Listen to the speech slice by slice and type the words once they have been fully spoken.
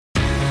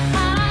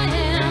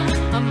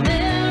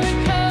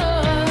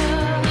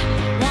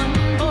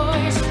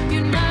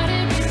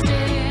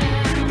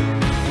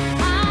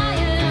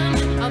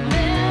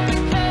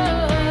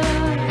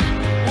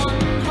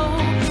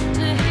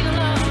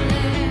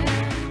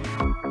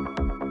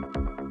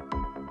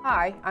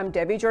Hi, I'm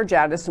Debbie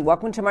Georgatos, and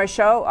welcome to my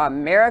show,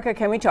 America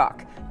Can We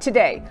Talk?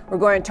 Today, we're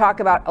going to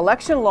talk about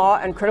election law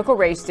and critical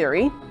race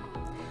theory.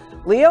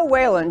 Leo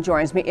Whelan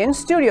joins me in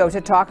studio to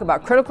talk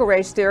about critical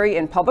race theory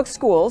in public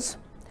schools.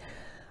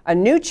 A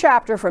new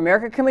chapter for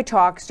America Can We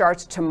Talk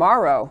starts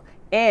tomorrow,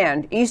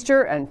 and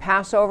Easter and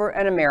Passover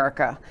and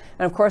America.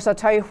 And of course, I'll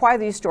tell you why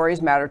these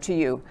stories matter to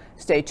you.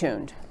 Stay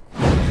tuned.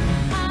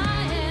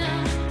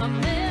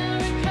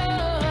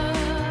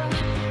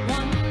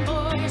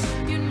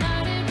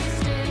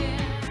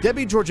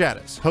 Debbie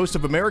Georgatos, host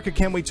of America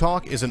Can We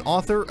Talk, is an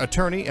author,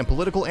 attorney, and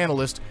political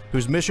analyst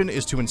whose mission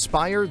is to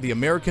inspire the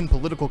American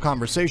political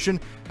conversation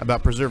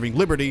about preserving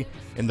liberty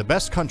in the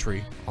best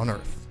country on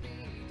earth.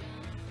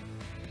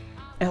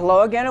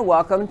 Hello again and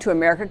welcome to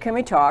America Can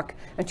We Talk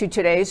and to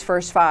today's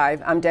First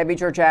Five. I'm Debbie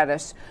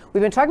Georgatos.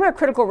 We've been talking about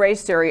critical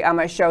race theory on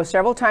my show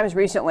several times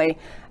recently,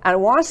 and I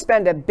want to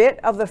spend a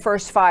bit of the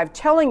First Five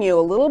telling you a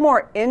little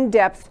more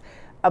in-depth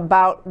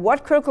about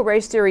what critical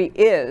race theory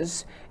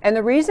is. And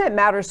the reason it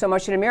matters so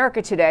much in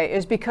America today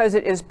is because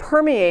it is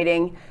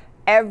permeating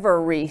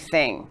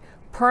everything,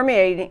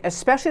 permeating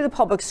especially the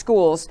public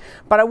schools.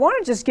 But I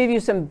want to just give you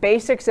some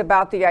basics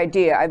about the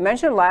idea. I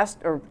mentioned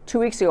 2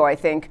 weeks ago, I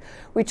think,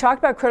 we talked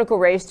about critical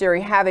race theory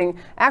having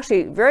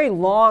actually very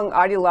long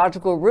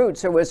ideological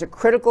roots. There was a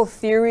critical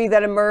theory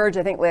that emerged,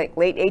 I think, late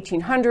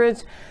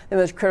 1800s. There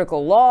was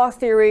critical law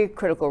theory,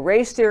 critical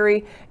race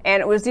theory, and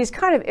it was these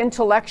kind of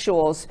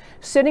intellectuals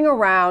sitting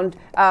around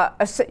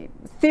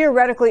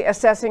theoretically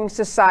assessing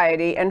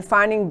society and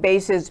finding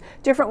bases,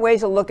 different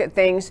ways to look at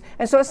things.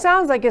 And so it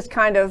sounds like it's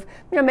kind of,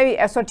 maybe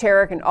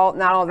esoteric and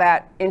not all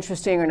that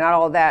interesting or not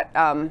all that,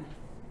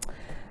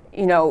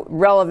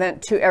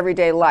 relevant to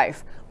everyday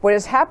life. What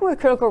has happened with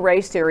critical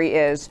race theory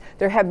is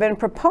there have been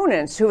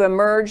proponents who have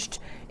emerged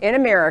in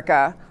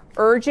America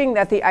urging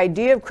that the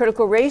idea of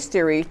critical race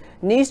theory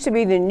needs to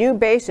be the new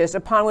basis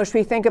upon which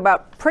we think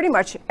about pretty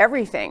much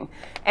everything.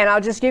 And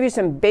I'll just give you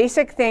some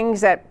basic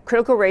things that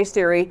critical race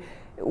theory,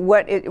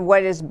 what it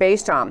is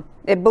based on.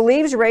 It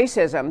believes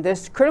racism.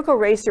 This critical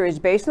race theory is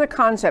based on the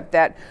concept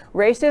that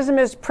racism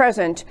is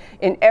present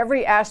in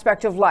every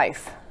aspect of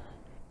life.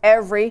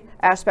 Every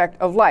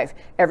aspect of life,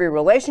 every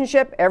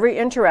relationship, every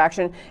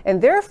interaction, and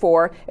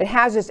therefore it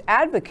has its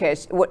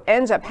advocates. What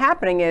ends up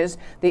happening is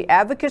the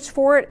advocates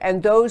for it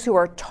and those who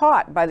are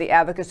taught by the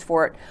advocates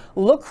for it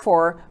look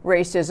for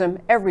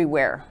racism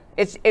everywhere.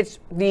 It's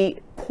the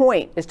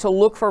point is to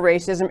look for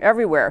racism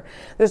everywhere.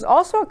 There's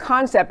also a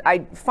concept, I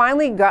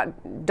finally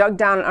dug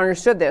down and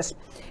understood this.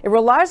 It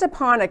relies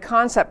upon a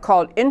concept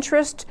called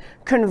interest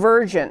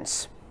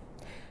convergence.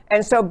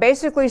 And so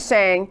basically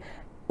saying,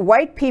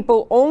 white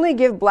people only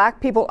give black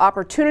people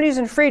opportunities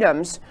and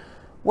freedoms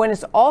when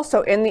it's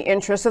also in the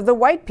interest of the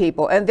white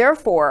people. And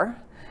therefore,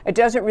 it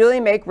doesn't really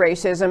make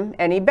racism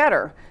any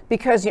better.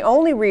 Because the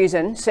only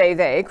reason, say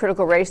they,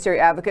 critical race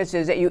theory advocates,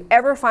 is that you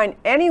ever find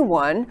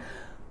anyone,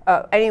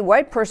 any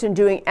white person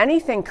doing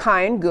anything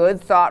kind, good,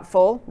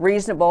 thoughtful,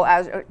 reasonable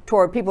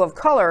toward people of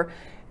color,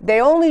 they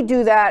only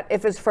do that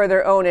if it's for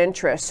their own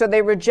interest. So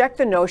they reject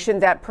the notion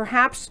that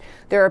perhaps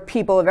there are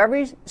people of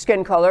every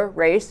skin color,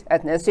 race,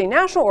 ethnicity,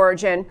 national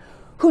origin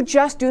who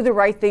just do the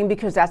right thing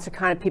because that's the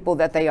kind of people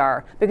that they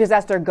are, because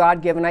that's their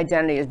God-given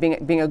identity as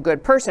being a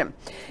good person.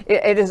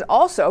 It is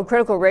also,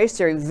 critical race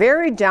theory,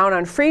 very down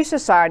on free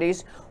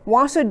societies,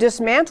 wants to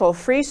dismantle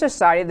free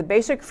society, the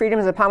basic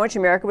freedoms upon which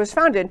America was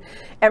founded,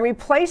 and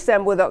replace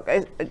them with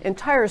an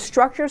entire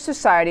structure of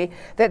society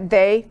that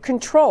they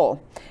control,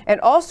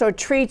 and also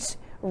treats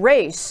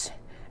race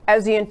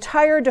as the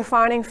entire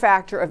defining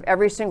factor of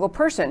every single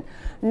person.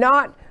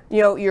 Not,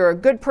 you're a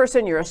good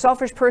person, you're a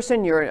selfish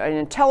person, you're an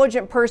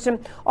intelligent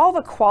person, all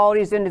the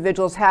qualities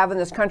individuals have in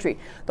this country.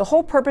 The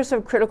whole purpose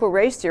of critical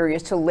race theory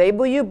is to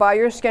label you by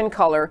your skin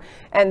color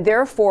and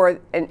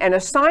therefore, and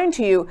assign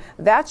to you,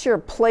 that's your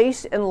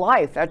place in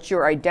life, that's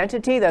your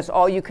identity, that's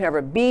all you can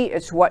ever be,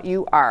 it's what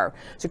you are.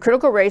 So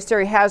critical race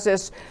theory has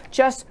this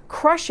just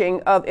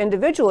crushing of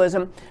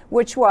individualism,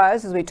 which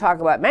was, as we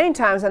talk about many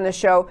times on the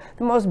show,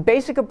 the most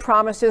basic of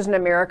promises in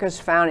America's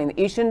founding.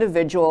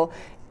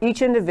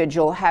 Each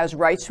individual has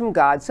rights from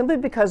God simply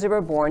because they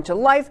were born to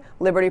life,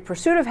 liberty,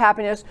 pursuit of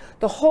happiness.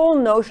 The whole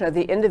notion of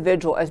the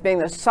individual as being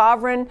the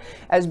sovereign,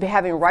 as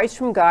having rights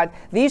from God,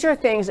 these are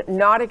things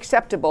not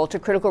acceptable to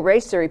critical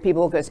race theory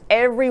people because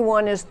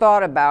everyone is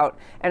thought about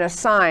and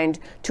assigned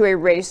to a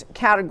race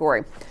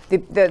category.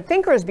 The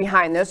thinkers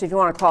behind this, if you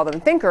want to call them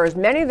thinkers,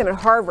 many of them at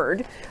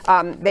Harvard,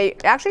 they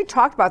actually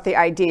talked about the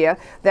idea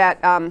that,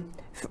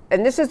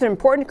 and this is an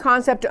important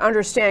concept to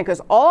understand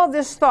because all of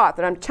this thought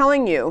that I'm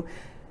telling you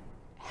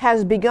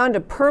has begun to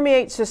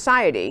permeate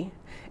society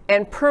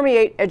and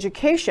permeate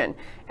education.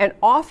 And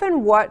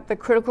often what the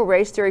critical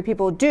race theory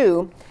people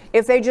do,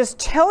 if they just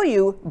tell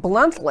you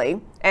bluntly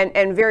and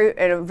in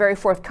a very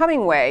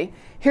forthcoming way,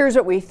 here's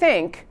what we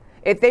think,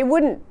 if they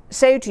wouldn't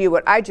say to you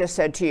what I just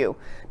said to you,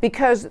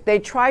 because they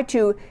try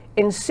to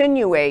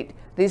insinuate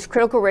these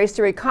critical race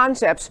theory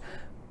concepts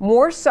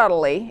more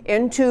subtly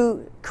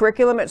into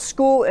curriculum at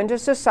school, into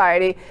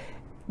society,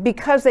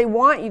 because they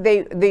want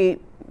you,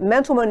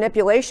 mental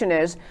manipulation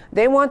is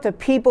they want the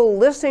people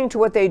listening to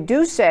what they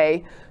do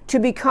say to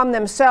become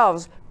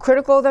themselves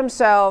critical of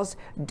themselves,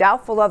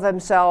 doubtful of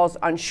themselves,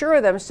 unsure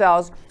of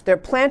themselves. They're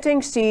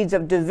planting seeds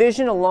of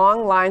division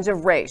along lines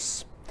of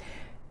race.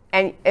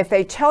 And if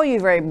they tell you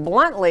very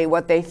bluntly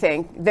what they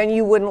think, then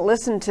you wouldn't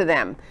listen to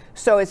them.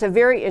 So it's a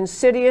very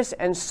insidious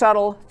and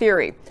subtle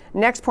theory.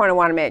 Next point I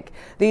want to make.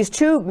 These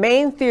two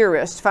main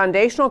theorists,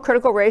 foundational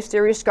critical race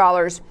theory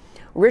scholars,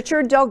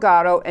 Richard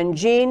Delgado and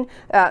Jean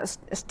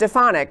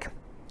Stefancic,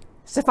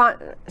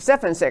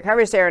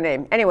 however you say her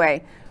name.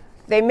 Anyway,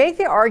 they make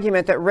the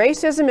argument that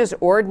racism is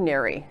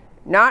ordinary,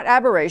 not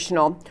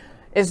aberrational,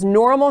 is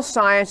normal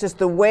science, it's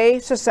the way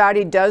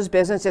society does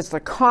business, it's the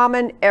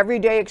common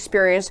everyday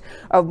experience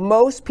of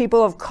most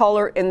people of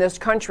color in this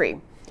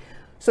country.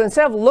 So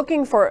instead of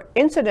looking for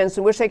incidents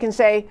in which they can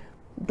say,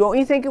 don't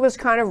you think it was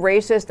kind of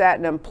racist that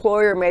an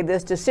employer made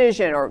this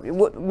decision, or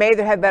may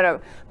there have been a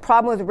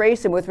problem with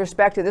racism with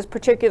respect to this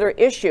particular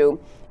issue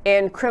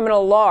in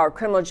criminal law or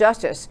criminal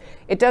justice?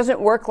 It doesn't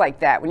work like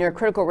that when you're a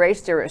critical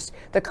race theorist.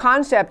 The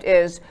concept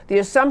is, the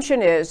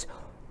assumption is,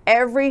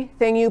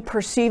 everything you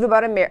perceive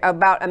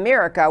about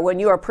America when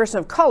you are a person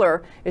of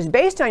color is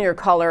based on your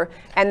color,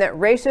 and that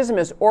racism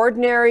is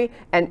ordinary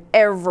and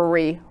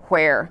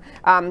everywhere.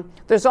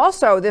 There's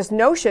also this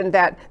notion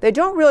that they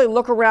don't really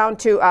look around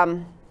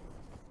to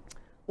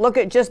look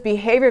at just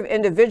behavior of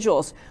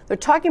individuals. They're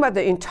talking about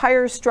the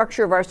entire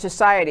structure of our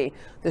society,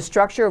 the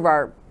structure of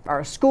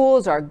our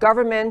schools, our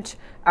government,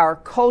 our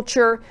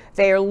culture.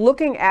 They are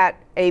looking at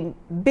a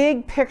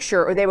big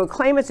picture, or they would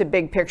claim it's a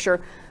big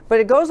picture, but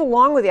it goes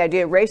along with the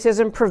idea that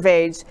racism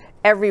pervades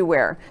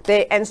everywhere.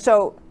 And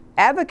so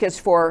advocates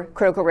for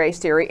critical race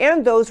theory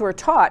and those who are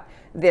taught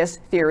this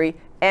theory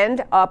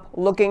end up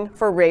looking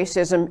for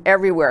racism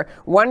everywhere.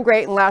 One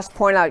great and last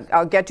point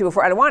I'll get to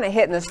before, I don't want to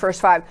hit in this first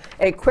five,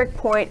 a quick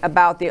point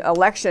about the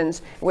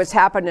elections, what's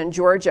happened in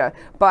Georgia.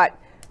 But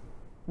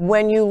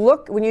when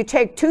you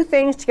take two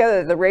things together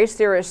that the race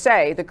theorists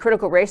say, the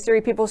critical race theory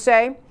people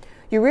say,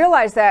 you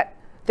realize that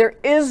there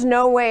is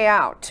no way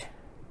out.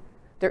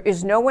 There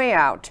is no way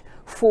out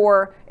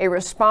for a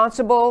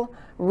responsible,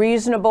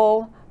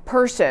 reasonable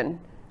person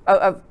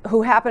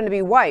who happened to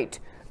be white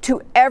to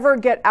ever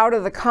get out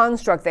of the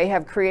construct they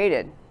have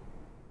created.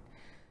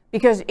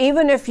 Because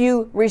even if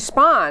you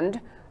respond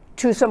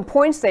to some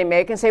points they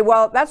make and say,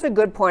 well, that's a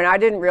good point, I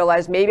didn't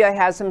realize, maybe I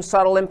had some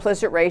subtle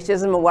implicit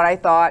racism in what I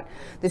thought,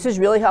 this is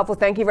really helpful,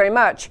 thank you very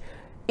much.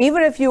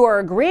 Even if you are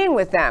agreeing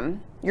with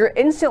them, you're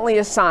instantly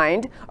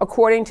assigned,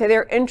 according to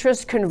their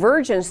interest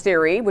convergence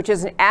theory, which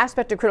is an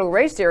aspect of critical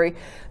race theory,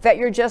 that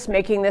you're just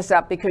making this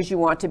up because you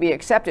want to be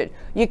accepted.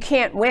 You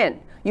can't win.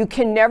 You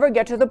can never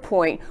get to the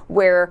point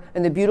where,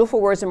 in the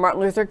beautiful words of Martin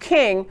Luther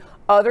King,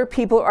 other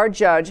people are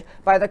judged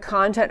by the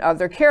content of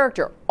their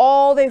character.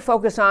 All they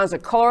focus on is the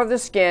color of the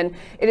skin.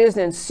 It is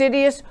an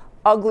insidious,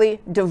 ugly,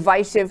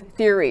 divisive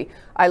theory.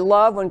 I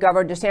love when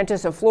Governor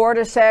DeSantis of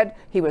Florida said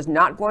he was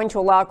not going to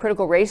allow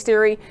critical race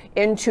theory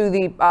into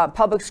the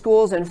public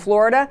schools in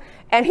Florida.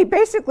 And he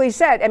basically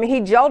said,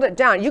 he gelled it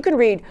down. You can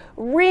read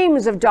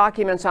reams of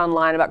documents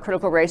online about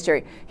critical race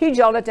theory. He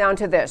gelled it down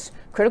to this.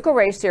 Critical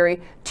race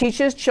theory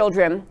teaches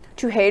children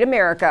to hate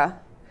America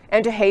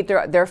and to hate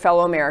their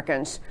fellow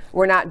Americans.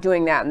 We're not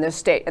doing that in this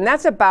state. And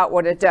that's about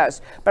what it does.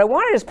 But I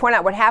wanted to just point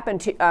out what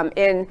happened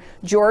in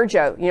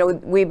Georgia.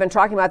 We've been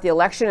talking about the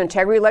election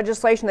integrity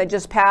legislation that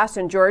just passed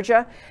in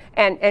Georgia.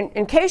 And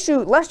in case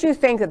lest you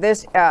think that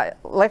this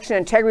election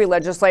integrity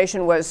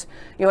legislation was,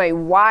 a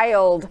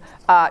wild,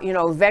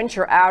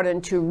 venture out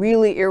into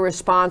really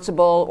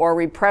irresponsible or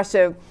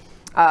repressive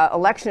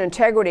election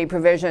integrity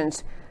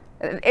provisions,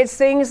 it's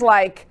things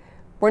like,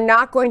 we're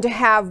not going to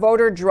have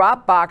voter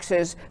drop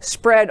boxes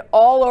spread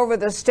all over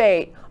the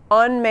state,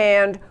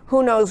 unmanned,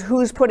 who knows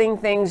who's putting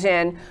things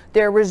in.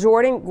 They're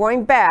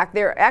going back,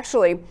 they're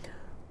actually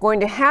going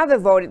to have the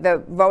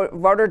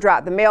voter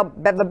drop,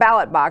 the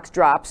ballot box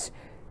drops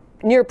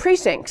near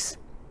precincts.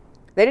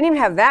 They didn't even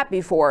have that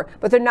before,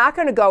 but they're not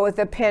going to go with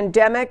the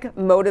pandemic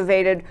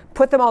motivated,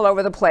 put them all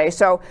over the place.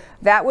 So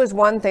that was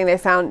one thing they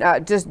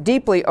found just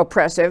deeply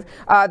oppressive.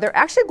 They're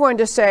actually going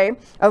to say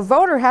a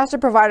voter has to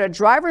provide a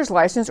driver's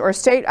license or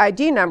state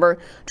ID number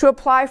to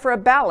apply for a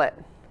ballot.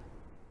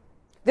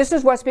 This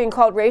is what's being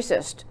called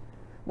racist.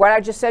 What I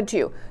just said to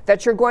you,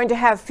 that you're going to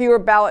have fewer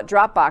ballot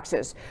drop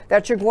boxes,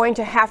 that you're going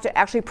to have to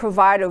actually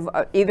provide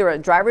either a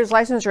driver's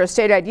license or a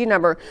state ID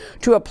number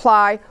to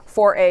apply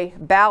for a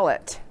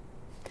ballot.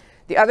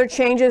 The other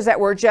changes that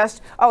were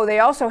they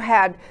also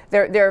had,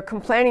 they're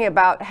complaining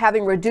about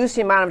having reduced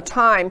the amount of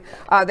time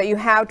that you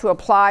have to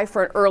apply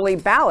for an early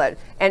ballot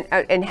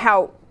and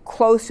how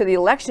close to the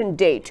election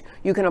date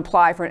you can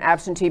apply for an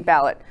absentee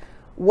ballot.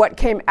 What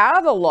came out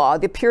of the law,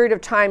 the period of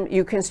time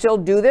you can still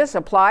do this,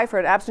 apply for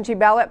an absentee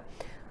ballot,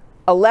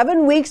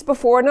 11 weeks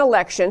before an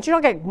election, so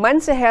you're like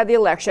months ahead of the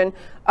election,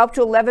 up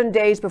to 11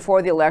 days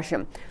before the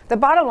election. The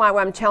bottom line,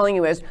 what I'm telling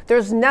you is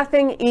there's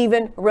nothing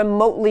even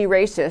remotely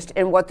racist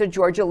in what the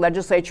Georgia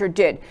legislature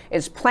did.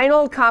 It's plain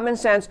old common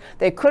sense.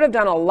 They could have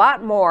done a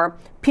lot more.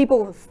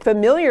 People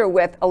familiar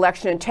with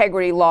election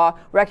integrity law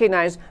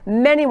recognize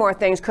many more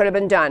things could have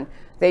been done.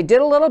 They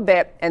did a little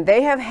bit, and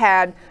they have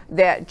had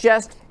that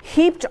just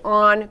heaped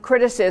on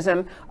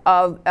criticism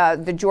of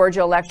the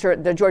Georgia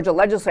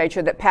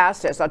legislature that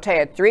passed this. I'll tell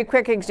you 3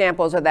 quick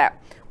examples of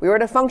that. We were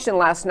at a function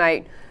last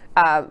night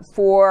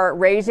for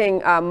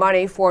raising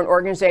money for an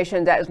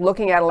organization that is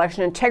looking at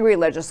election integrity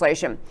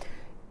legislation.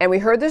 And we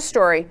heard this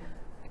story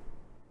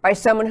by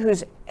someone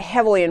who's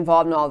heavily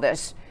involved in all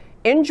this.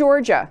 In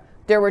Georgia,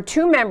 there were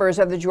 2 members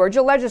of the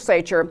Georgia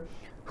legislature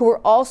who were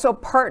also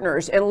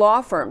partners in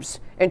law firms,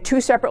 in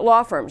 2 separate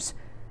law firms.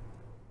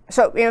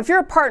 So, if you're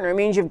a partner, it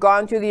means you've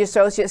gone through the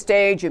associate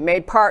stage, you've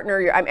made partner.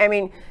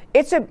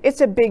 It's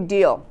a big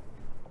deal.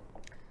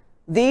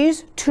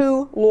 These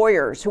 2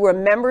 lawyers who were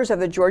members of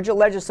the Georgia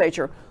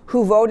legislature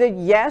who voted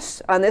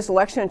yes on this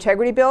election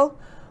integrity bill,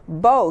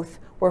 both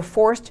were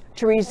forced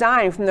to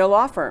resign from their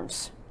law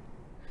firms.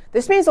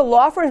 This means the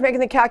law firm is making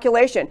the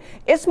calculation.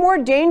 It's more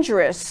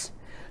dangerous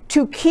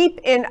to keep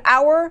in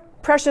our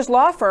precious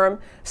law firm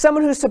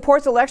someone who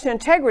supports election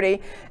integrity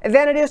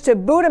than it is to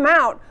boot him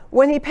out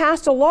when he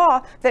passed a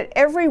law that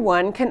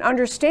everyone can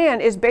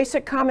understand is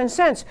basic common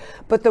sense.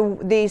 But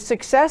the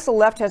success the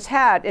left has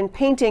had in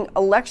painting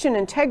election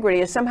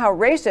integrity as somehow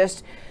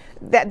racist,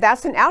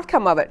 that's an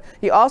outcome of it.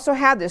 You also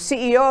had the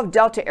CEO of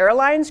Delta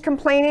Airlines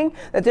complaining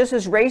that this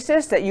is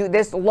racist, that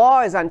this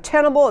law is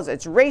untenable,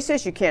 it's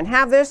racist, you can't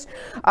have this.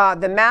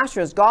 The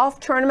Masters golf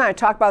tournament I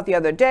talked about the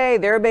other day,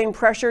 they're being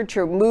pressured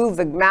to move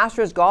the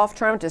Masters golf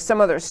tournament to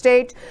some other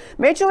state.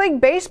 Major League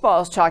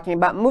Baseball is talking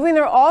about moving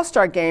their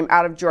All-Star game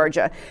out of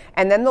Georgia.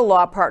 And then the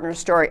law partner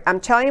story.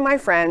 I'm telling you, my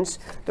friends,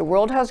 the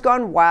world has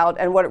gone wild,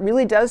 and what it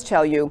really does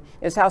tell you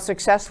is how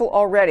successful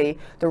already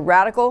the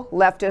radical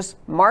leftist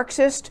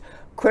Marxist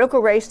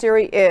critical race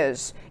theory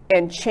is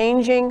in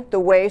changing the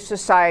way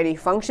society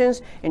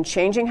functions and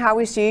changing how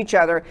we see each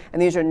other,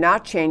 and these are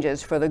not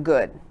changes for the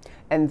good.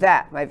 And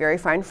that, my very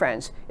fine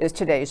friends, is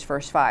today's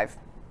First Five.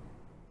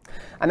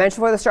 I mentioned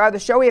before the start of the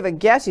show, we have a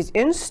guest. He's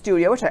in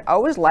studio, which I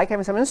always like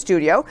having someone in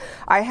studio.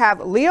 I have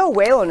Leo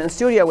Whelan in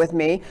studio with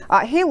me.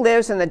 He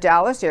lives in the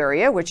Dallas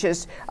area, which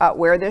is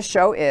where this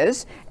show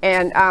is.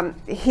 And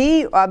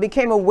he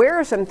became aware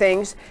of some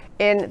things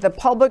in the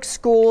public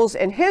schools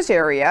in his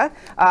area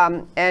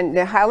and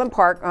the Highland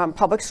Park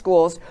public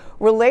schools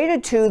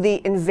related to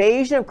the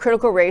invasion of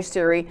critical race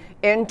theory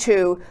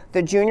into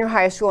the junior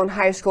high school and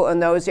high school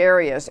in those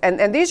areas.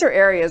 And these are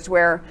areas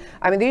where,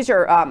 these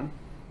are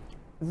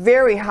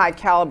very high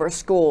caliber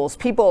schools.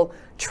 People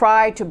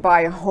try to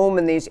buy a home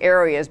in these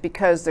areas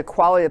because the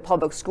quality of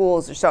public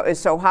schools is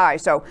so high.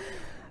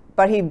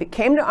 But he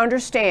came to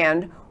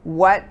understand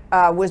what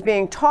was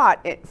being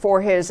taught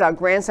for his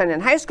grandson in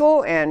high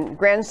school and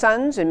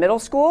grandsons in middle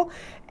school,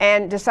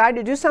 and decided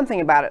to do something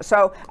about it.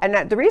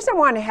 The reason I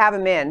wanted to have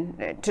him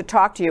in to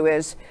talk to you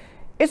is,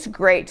 it's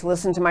great to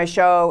listen to my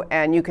show,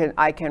 and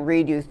I can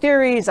read you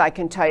theories, I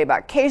can tell you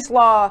about case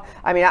law,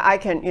 I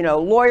can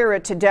lawyer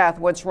it to death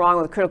what's wrong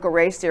with critical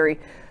race theory.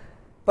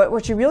 But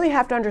what you really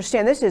have to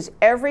understand, this is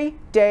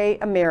everyday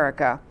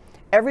America,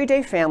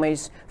 everyday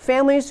families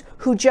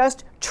who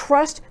just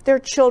trust their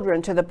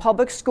children to the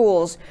public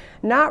schools,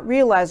 not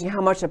realizing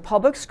how much the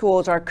public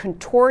schools are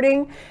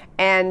contorting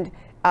and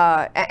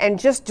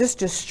just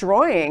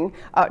destroying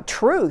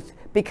truth,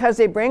 because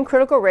they bring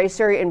critical race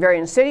theory in very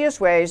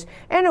insidious ways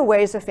and in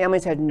ways that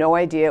families had no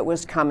idea it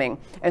was coming.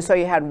 And so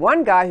you had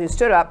one guy who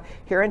stood up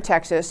here in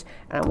Texas,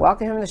 and I'm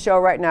welcoming him to the show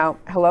right now.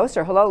 Hello,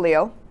 sir. Hello,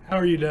 Leo. How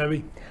are you,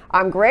 Debbie?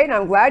 I'm great, and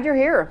I'm glad you're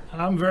here.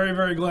 I'm very,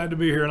 very glad to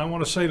be here, and I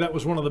want to say that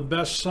was one of the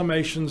best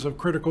summations of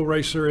critical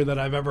race theory that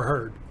I've ever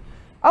heard.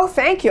 Oh,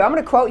 thank you. I'm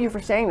going to quote you for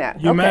saying that.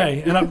 You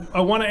may, and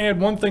I want to add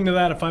one thing to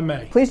that, if I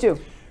may. Please do.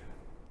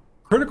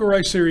 Critical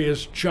race theory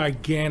is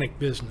gigantic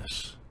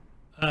business.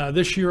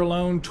 This year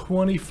alone,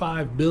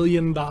 $25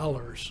 billion.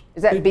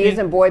 Is that B as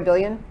in boy,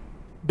 billion?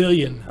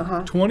 Billion.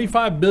 Uh-huh.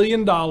 $25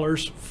 billion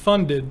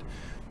funded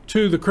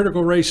to the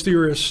critical race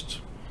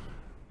theorists,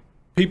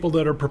 people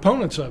that are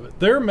proponents of it.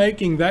 They're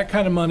making that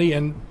kind of money,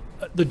 and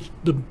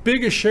the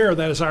biggest share of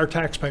that is our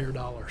taxpayer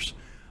dollars.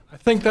 I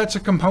think that's a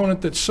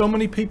component that so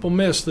many people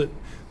miss, that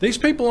these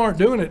people aren't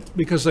doing it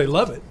because they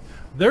love it.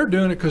 They're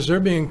doing it because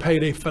they're being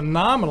paid a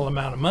phenomenal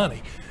amount of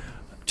money.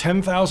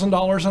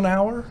 $10,000 an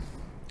hour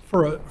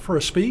for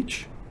a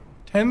speech?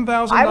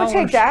 $10,000? I would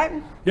take that.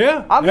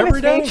 Yeah, I'll give every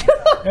a day. speech.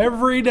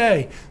 Every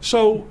day.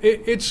 So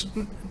it's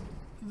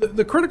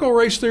the critical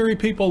race theory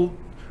people,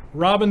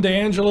 Robin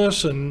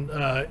DeAngelis and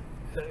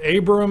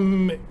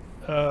Abram,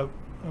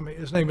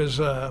 his name is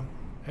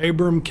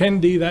Abram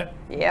Kendi, that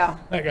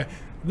guy.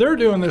 They're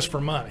doing this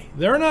for money.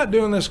 They're not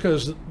doing this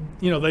because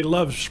they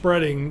love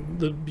spreading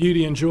the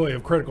beauty and joy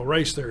of critical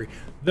race theory.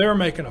 They're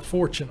making a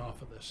fortune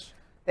off of this.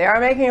 They are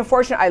making a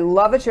fortune. I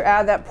love that you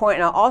add that point.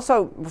 And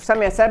also,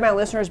 something I said to my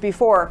listeners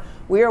before,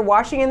 we are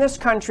watching in this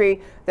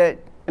country that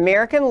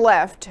American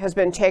left has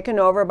been taken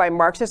over by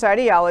Marxist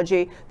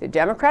ideology. The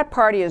Democrat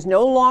Party is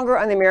no longer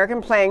on the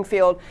American playing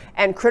field.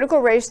 And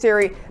critical race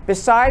theory,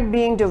 beside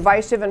being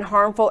divisive and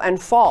harmful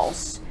and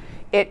false,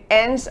 it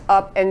ends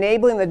up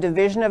enabling the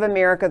division of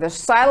America, the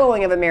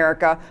siloing of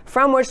America,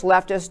 from which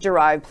leftists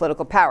derive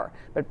political power.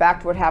 But back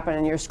to what happened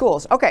in your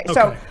schools. Okay,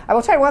 so I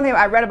will tell you one thing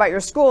I read about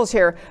your schools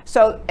here.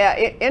 So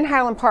in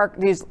Highland Park,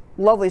 these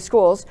lovely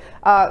schools,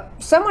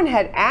 someone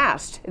had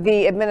asked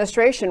the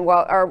administration,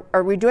 well,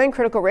 are we doing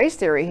critical race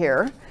theory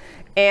here?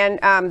 And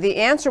the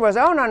answer was,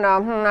 oh, no,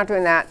 I'm not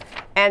doing that.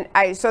 And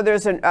so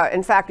there's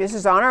in fact, this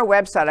is on our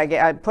website.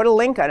 I put a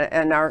link on it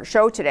in our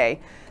show today.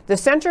 The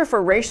Center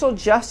for Racial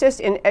Justice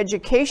in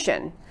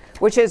Education,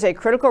 which is a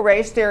critical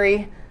race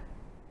theory,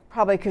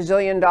 probably $1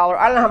 gazillion,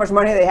 I don't know how much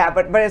money they have,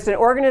 but it's an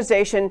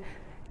organization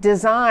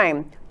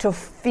designed to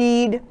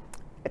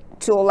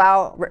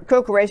allow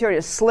critical race theory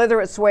to slither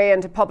its way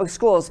into public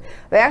schools.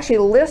 They actually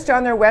list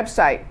on their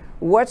website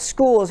what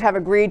schools have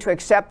agreed to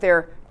accept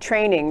their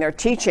training, their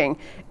teaching,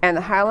 and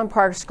the Highland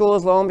Park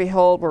schools, lo and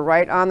behold, were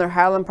right on their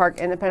Highland Park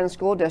Independent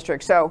School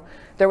District. So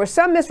there was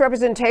some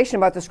misrepresentation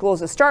about the schools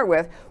to start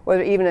with,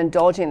 whether even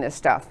indulging this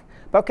stuff.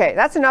 Okay,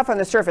 that's enough on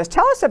the surface.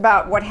 Tell us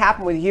about what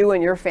happened with you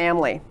and your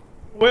family.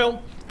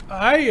 Well,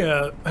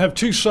 I have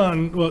two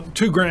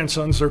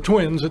grandsons, they're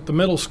twins at the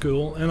middle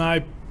school, and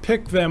I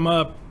pick them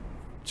up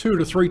 2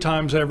 to 3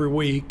 times every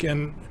week.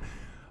 And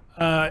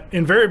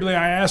invariably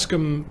I ask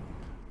them,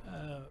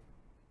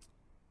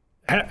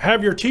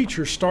 have your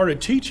teachers started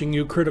teaching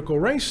you critical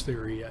race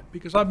theory yet?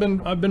 Because I've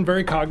been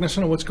very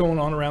cognizant of what's going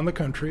on around the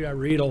country. I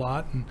read a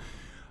lot,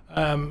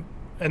 and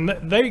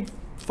they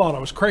thought I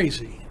was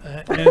crazy,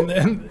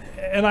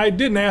 and I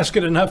didn't ask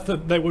it enough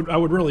that I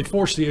would really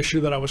force the issue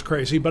that I was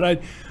crazy.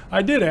 But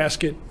I did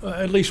ask it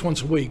at least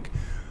once a week.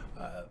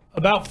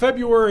 About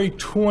February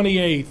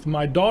 28th,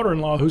 my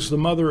daughter-in-law, who's the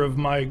mother of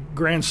my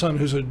grandson,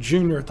 who's a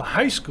junior at the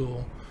high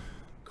school,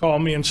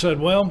 called me and said,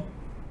 well,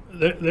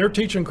 they're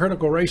teaching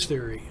critical race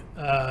theory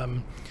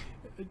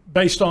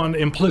based on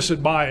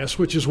implicit bias,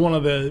 which is one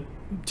of the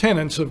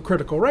tenets of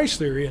critical race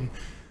theory. And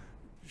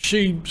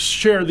she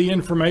shared the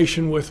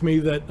information with me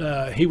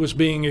that he was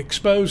being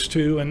exposed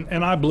to,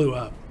 and I blew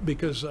up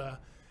because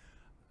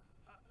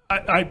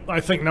I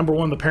think, number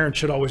one, the parents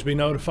should always be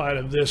notified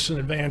of this in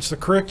advance. The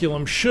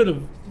curriculum should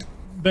have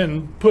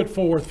been put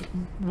forth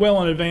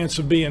well in advance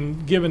of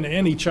being given to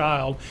any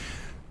child.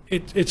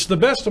 It's the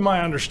best of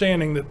my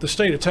understanding that the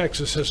state of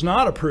Texas has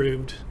not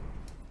approved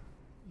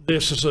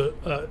this as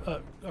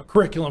a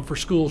curriculum for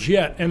schools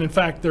yet. And in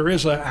fact, there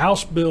is a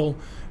House bill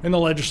in the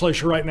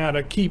legislature right now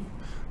to keep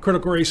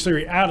critical race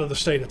theory out of the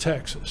state of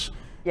Texas.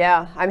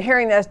 Yeah, I'm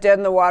hearing that's dead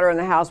in the water in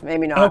the House,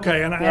 maybe not.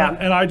 Okay, and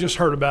I just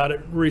heard about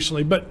it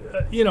recently. But,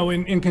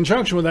 in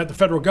conjunction with that, the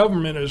federal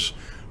government is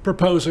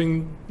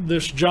proposing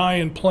this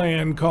giant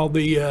plan called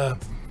the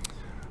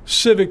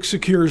Civic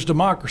Secures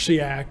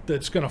Democracy Act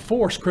that's going to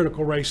force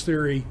critical race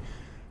theory.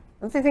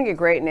 Don't they think of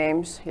great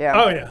names? Yeah.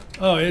 Oh, yeah.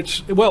 Oh,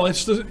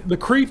 it's the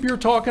creep you're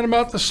talking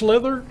about, the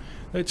slither.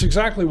 It's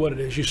exactly what it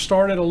is. You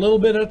start at a little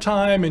bit at a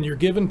time, and you're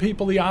giving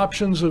people the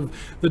options of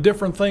the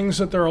different things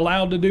that they're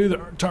allowed to do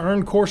to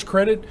earn course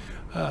credit.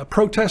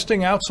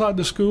 Protesting outside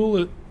the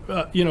school,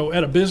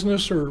 at a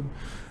business or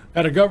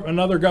at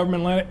another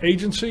government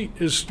agency,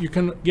 you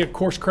can get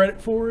course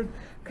credit for it.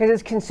 Because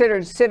it's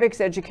considered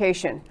civics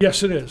education.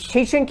 Yes, it is.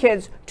 Teaching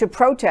kids to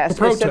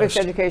protest is civics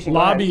education.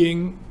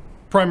 Lobbying,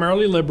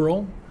 primarily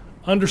liberal.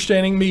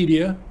 Understanding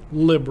media,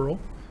 liberal.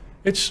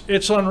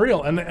 It's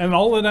unreal, and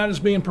all of that is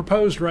being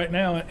proposed right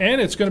now,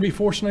 and it's going to be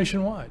forced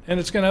nationwide, and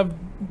it's going to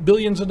have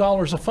billions of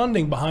dollars of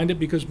funding behind it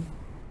because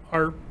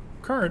our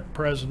current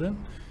president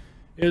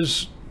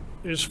is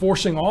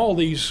forcing all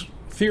these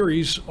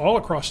theories all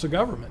across the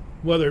government,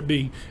 whether it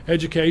be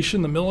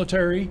education, the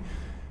military,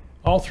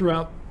 all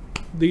throughout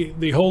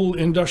the whole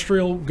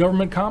industrial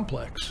government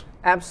complex.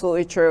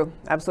 Absolutely true.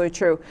 Absolutely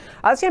true.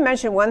 I was going to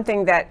mention one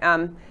thing that.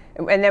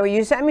 And then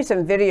you sent me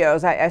some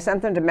videos. I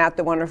sent them to Matt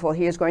the Wonderful.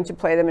 He is going to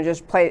play them and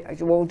just play.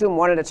 We'll do them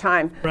one at a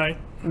time. Right.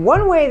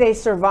 One way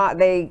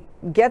they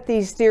get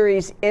these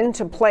theories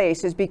into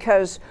place is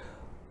because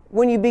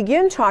when you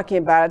begin talking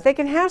about it, they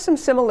can have some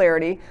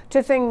similarity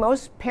to things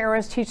most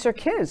parents teach their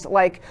kids.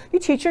 Like you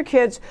teach your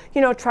kids,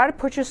 try to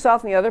put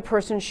yourself in the other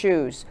person's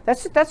shoes.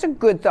 That's a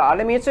good thought.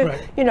 I mean, it's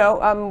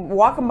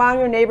walk among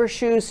your neighbor's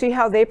shoes, see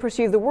how they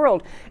perceive the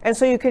world. And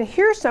so you can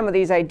hear some of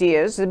these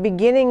ideas, the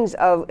beginnings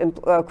of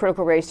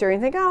critical race theory,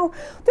 and think, oh,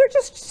 they're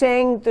just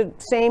saying the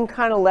same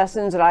kind of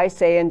lessons that I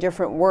say in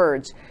different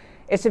words.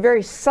 It's a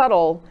very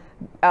subtle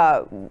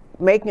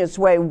wedging its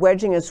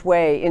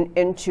way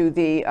into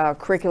the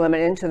curriculum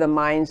and into the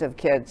minds of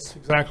kids. That's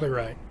exactly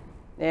right.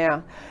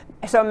 Yeah.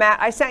 So Matt,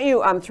 I sent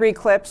you 3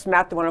 clips.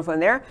 Matt the Wonderful in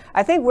there.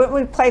 I think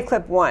we play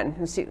clip 1.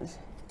 Let's see.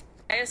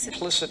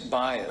 Implicit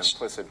bias.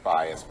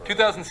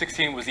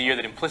 2016 was the year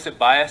that implicit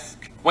bias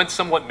went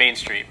somewhat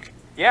mainstream.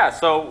 Yeah,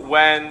 so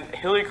when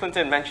Hillary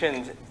Clinton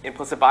mentioned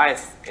implicit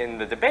bias in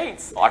the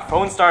debates, our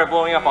phones started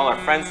blowing up, all our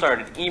friends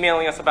started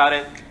emailing us about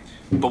it.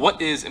 But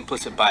what is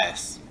implicit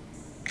bias?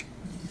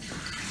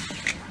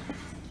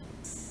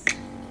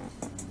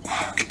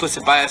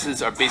 Implicit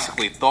biases are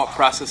basically thought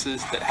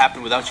processes that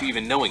happen without you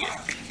even knowing it.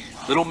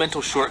 Little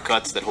mental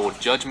shortcuts that hold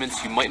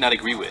judgments you might not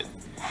agree with.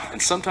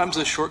 And sometimes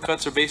those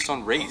shortcuts are based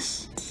on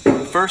race.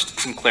 First,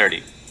 some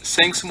clarity.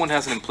 Saying someone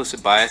has an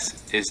implicit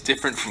bias is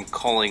different from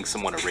calling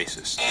someone a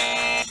racist.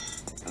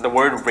 The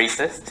word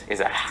racist is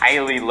a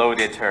highly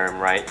loaded term,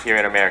 right, here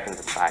in American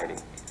society.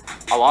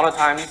 A lot of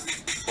times,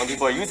 when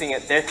people are using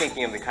it, they're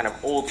thinking of the kind of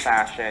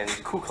old-fashioned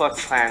Ku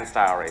Klux Klan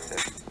style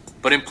racist.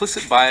 But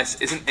implicit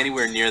bias isn't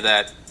anywhere near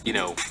that,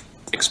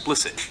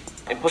 explicit.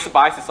 Implicit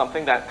bias is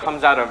something that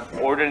comes out of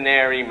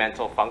ordinary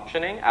mental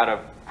functioning, out of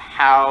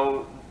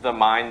how the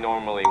mind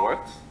normally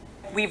works.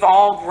 We've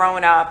all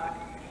grown up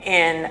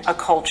in a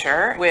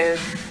culture with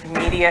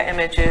media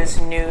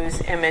images,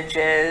 news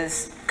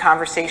images,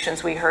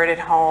 conversations we heard at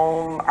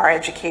home, our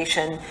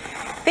education.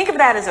 Think of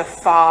that as a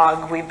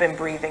fog we've been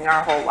breathing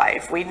our whole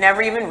life. We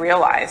never even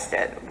realized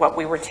it, what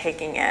we were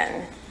taking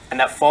in. And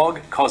that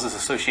fog causes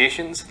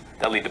associations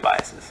that lead to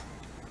biases.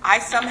 I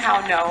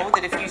somehow know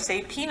that if you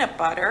say peanut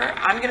butter,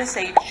 I'm going to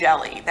say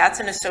jelly. That's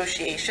an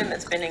association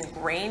that's been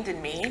ingrained in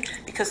me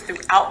because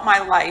throughout my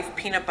life,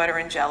 peanut butter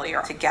and jelly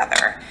are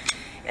together.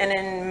 And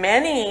in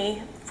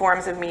many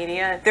forms of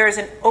media, there's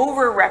an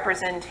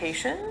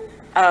over-representation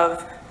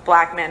of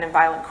black men and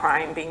violent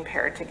crime being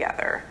paired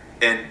together.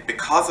 And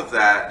because of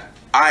that,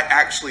 I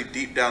actually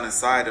deep down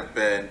inside have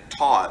been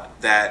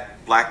taught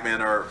that black men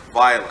are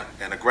violent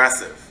and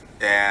aggressive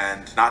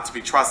and not to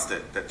be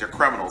trusted, that they're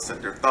criminals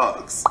and they're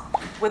thugs.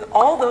 With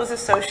all those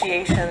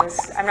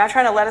associations, I'm not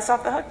trying to let us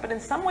off the hook, but in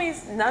some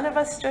ways, none of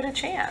us stood a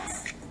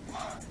chance.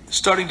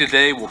 Starting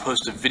today, we'll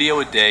post a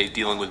video a day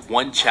dealing with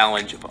one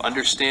challenge of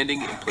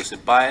understanding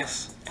implicit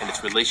bias and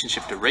its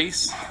relationship to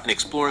race and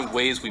exploring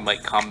ways we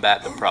might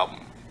combat the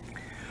problem.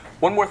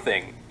 One more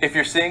thing, if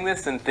you're seeing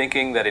this and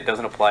thinking that it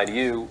doesn't apply to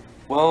you,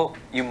 well,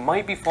 you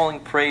might be falling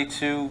prey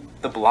to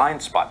the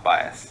blind spot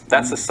bias.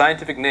 That's a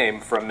scientific name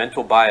for a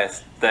mental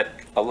bias that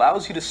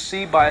allows you to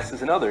see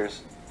biases in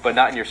others, but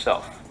not in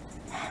yourself.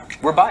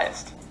 We're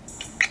biased.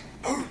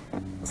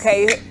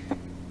 Okay,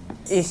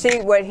 you see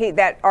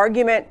that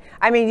argument,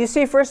 you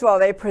see, first of all,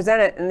 they present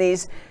it in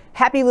these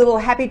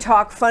happy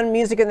talk, fun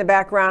music in the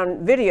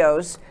background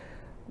videos,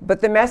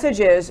 but the message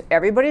is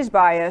everybody's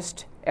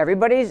biased,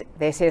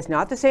 they say it's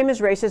not the same as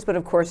racist, but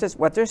of course it's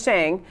what they're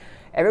saying.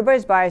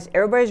 Everybody's biased,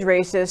 everybody's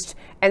racist,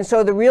 and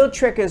so the real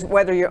trick is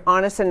whether you're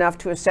honest enough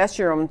to assess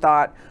your own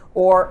thought,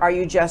 or are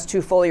you just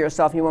too full of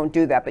yourself and you won't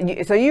do that. But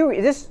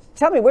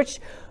tell me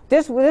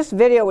this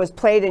video was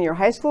played in your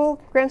high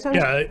school, grandson?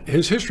 Yeah,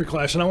 his history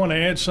class, and I want to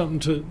add something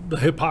to the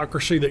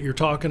hypocrisy that you're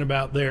talking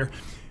about there.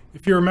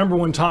 If you remember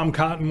when Tom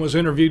Cotton was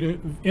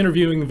interviewing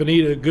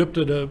Vanita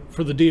Gupta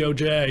for the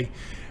DOJ,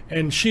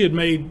 and she had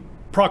made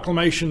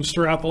proclamations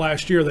throughout the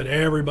last year that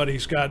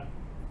everybody's got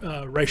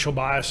racial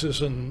biases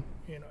and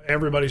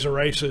everybody's a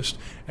racist,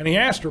 and he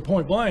asked her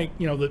point blank,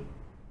 that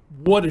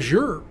what is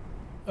your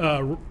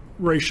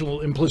racial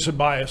implicit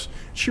bias?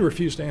 She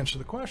refused to answer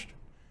the question.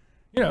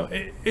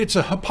 It's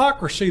a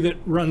hypocrisy that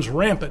runs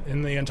rampant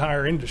in the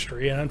entire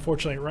industry, and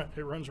unfortunately,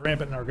 it runs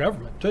rampant in our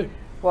government too.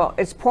 Well,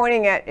 it's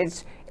pointing at it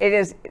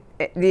is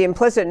the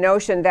implicit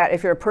notion that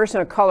if you're a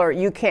person of color,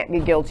 you can't be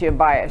guilty of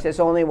bias.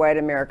 It's only white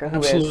America who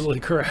is. Absolutely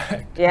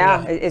correct.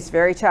 Yeah, it's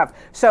very tough.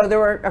 So there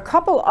were a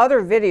couple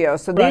other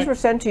videos. So these were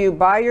sent to you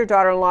by your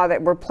daughter-in-law that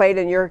were played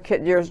in your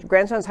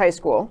grandson's high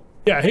school.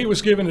 Yeah, he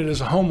was given it as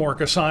a homework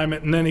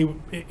assignment, and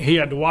then he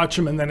had to watch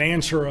them and then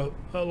answer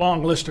a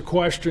long list of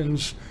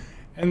questions.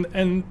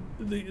 And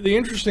the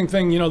interesting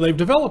thing, they've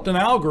developed an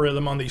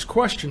algorithm on these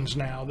questions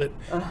now that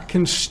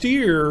can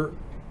steer.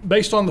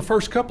 Based on the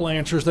first couple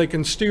answers, they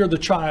can steer the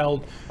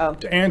child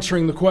to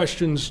answering the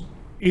questions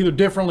either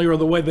differently or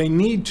the way they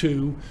need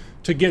to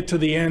get to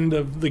the end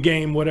of the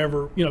game,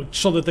 whatever,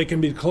 so that they can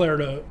be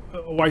declared a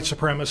white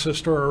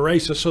supremacist or a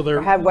racist. So they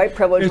have white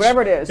privilege,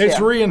 whatever it is.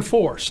 It's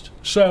reinforced.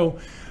 So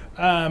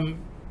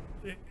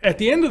at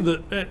the end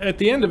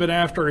of it,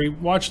 after he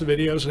watched the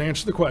videos and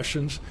answered the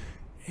questions,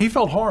 he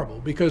felt horrible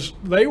because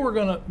they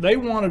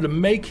wanted to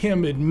make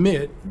him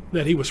admit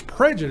that he was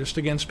prejudiced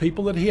against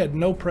people that he had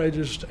no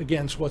prejudice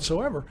against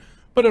whatsoever.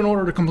 But in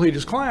order to complete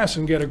his class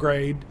and get a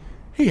grade,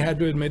 he had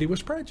to admit he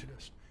was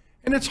prejudiced.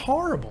 And it's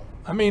horrible.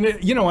 And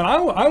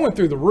I went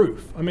through the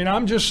roof.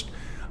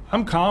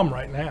 I'm calm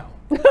right now.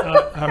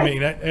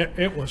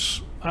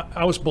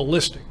 I was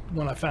ballistic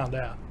when I found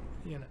out.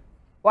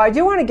 Well, I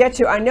do want to get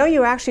to, I know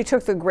you actually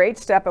took the great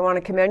step I want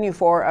to commend you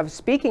for of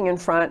speaking in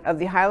front of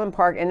the Highland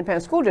Park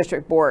Independent School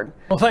District Board.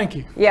 Well, thank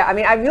you. Yeah,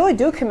 I really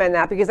do commend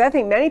that because I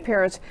think many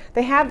parents,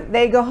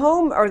 they go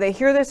home or they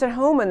hear this at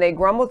home and they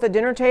grumble at the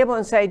dinner table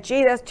and say,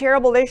 gee, that's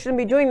terrible, they shouldn't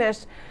be doing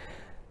this.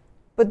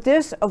 But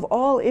this, of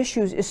all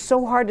issues, is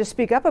so hard to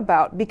speak up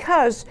about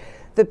because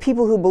the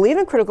people who believe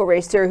in critical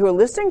race theory, who are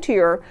listening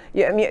to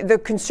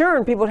the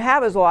concern people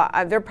have is, well,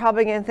 they're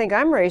probably going to think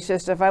I'm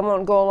racist if I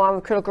won't go along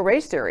with critical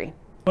race theory.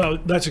 Well,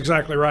 that's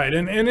exactly right.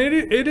 And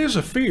it is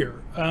a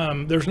fear.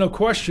 There's no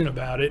question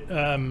about it.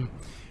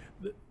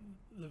 The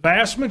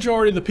vast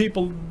majority of the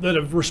people that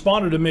have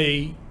responded to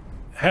me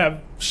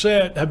have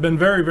been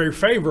very, very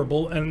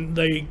favorable, and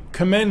they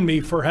commend me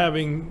for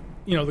having,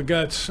 the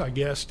guts, I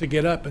guess, to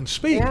get up and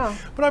speak. Yeah.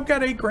 But I've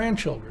got 8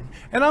 grandchildren,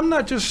 and I'm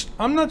not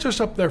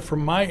just up there for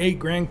my 8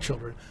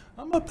 grandchildren.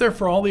 I'm up there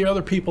for all the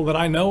other people that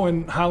I know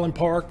in Highland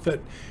Park that,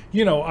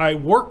 I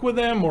work with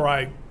them, or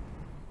I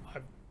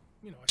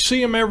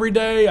see them every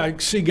day. I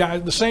see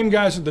the same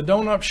guys at the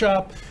donut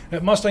shop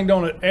at Mustang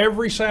Donut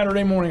every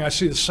Saturday morning. I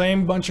see the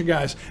same bunch of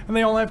guys, and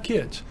they all have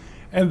kids.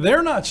 And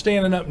they're not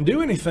standing up and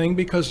do anything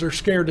because they're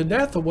scared to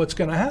death of what's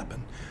going to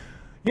happen.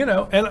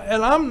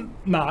 And I'm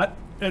not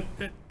at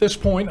this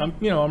point.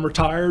 I'm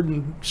retired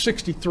and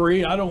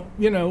 63. I don't,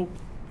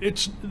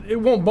 it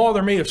won't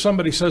bother me if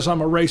somebody says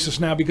I'm a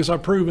racist now, because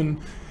I've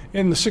proven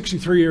in the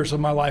 63 years of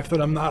my life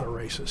that I'm not a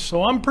racist.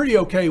 So I'm pretty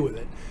okay with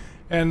it.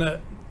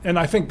 And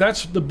I think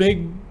that's the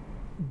big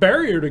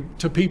barrier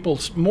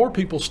to more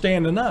people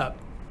standing up.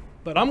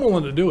 But I'm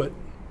willing to do it.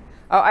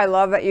 Oh, I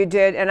love that you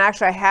did. And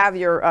actually, I have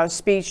your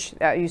speech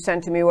that you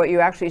sent to me, what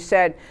you actually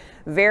said.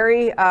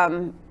 Very,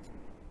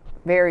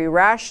 very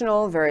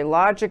rational, very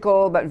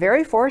logical, but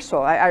very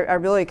forceful. I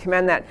really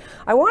commend that.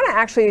 I want to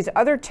actually these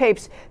other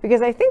tapes,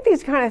 because I think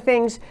these kind of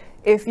things,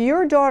 if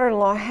your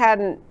daughter-in-law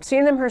hadn't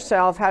seen them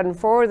herself, hadn't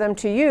forwarded them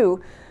to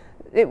you,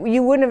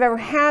 you wouldn't have ever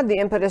had the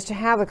impetus to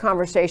have a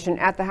conversation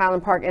at the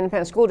Highland Park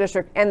Independent School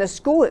District. And the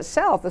school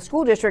itself, the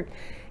school district,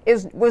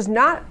 was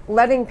not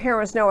letting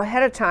parents know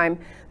ahead of time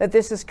that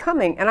this is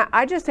coming. And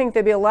I just think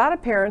there'd be a lot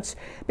of parents,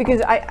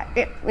 because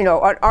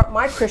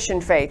my Christian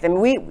faith,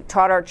 and we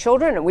taught our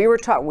children, and we were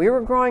taught, we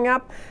were growing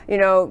up,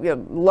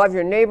 love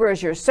your neighbor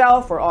as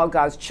yourself, we're all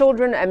God's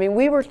children. I mean,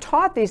 we were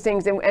taught these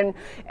things, and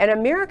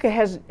America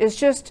is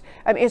just,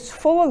 it's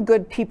full of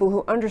good people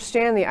who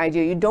understand the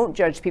idea. You don't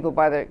judge people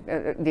by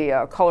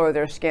the color of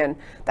their skin.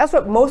 That's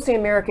what mostly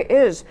America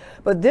is.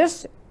 But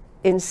this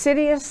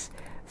insidious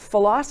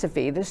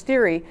philosophy, this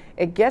theory,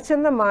 it gets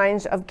in the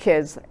minds of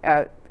kids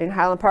in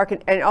Highland Park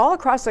and all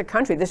across the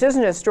country. This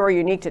isn't a story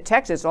unique to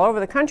Texas, all over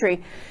the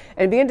country,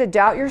 and begin to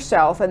doubt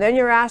yourself, and then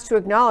you're asked to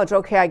acknowledge,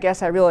 okay, I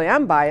guess I really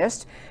am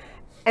biased.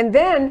 And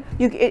then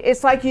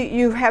it's like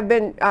you have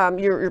been,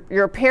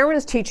 your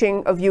parents'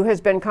 teaching of you has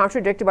been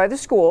contradicted by the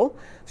school,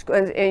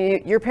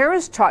 and your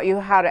parents taught you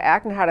how to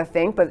act and how to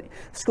think, but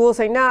school is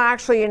saying, no,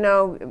 actually,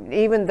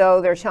 even though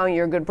they're telling you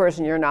you're a good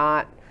person, you're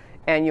not.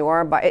 And you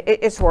are, but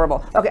it's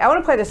horrible. Okay, I want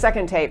to play the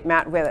second tape,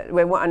 Matt.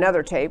 We want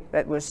another tape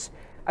that was,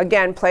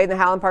 again, played in the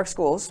Highland Park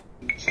schools.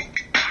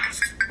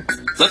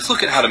 Let's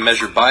look at how to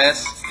measure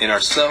bias in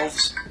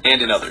ourselves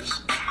and in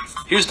others.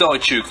 Here's Dolly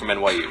Chug from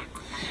NYU.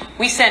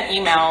 We sent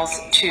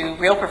emails to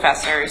real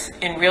professors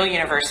in real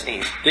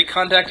universities. They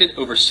contacted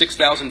over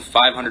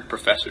 6,500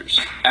 professors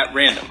at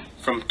random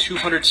from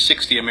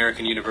 260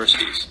 American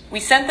universities. We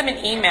sent them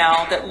an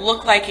email that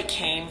looked like it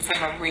came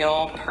from a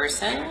real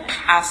person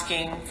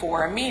asking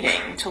for a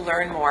meeting to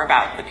learn more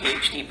about the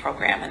PhD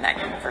program in that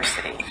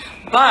university.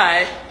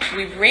 But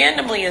we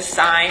randomly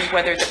assigned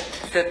whether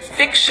the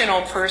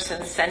fictional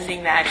person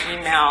sending that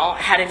email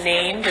had a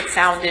name that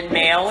sounded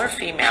male or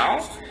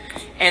female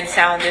and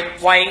sounded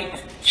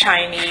white,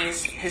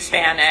 Chinese,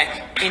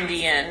 Hispanic,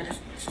 Indian,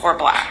 or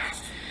black.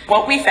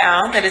 What we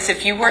found that is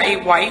if you were a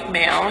white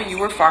male, you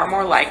were far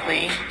more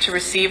likely to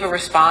receive a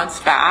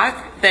response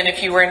back than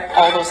if you were in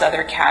all those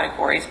other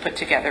categories put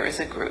together as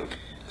a group.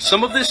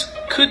 Some of this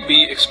could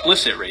be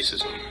explicit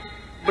racism,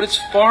 but it's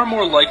far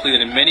more likely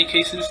that in many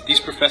cases these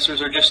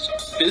professors are just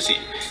busy.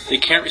 They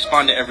can't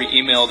respond to every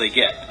email they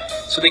get,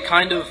 so they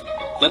kind of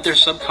let their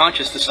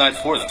subconscious decide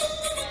for them.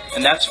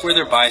 And that's where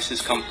their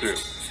biases come through.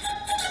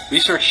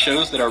 Research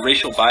shows that our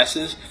racial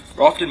biases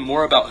are often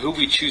more about who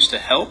we choose to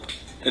help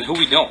than who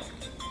we don't.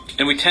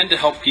 And we tend to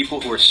help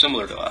people who are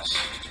similar to us.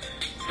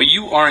 But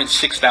you aren't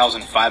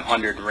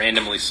 6,500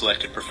 randomly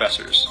selected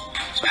professors.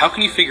 So how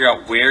can you figure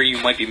out where you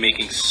might be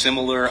making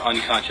similar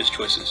unconscious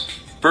choices?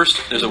 First,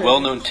 there's a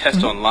well-known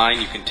test online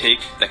you can take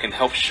that can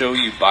help show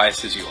you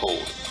biases you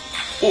hold.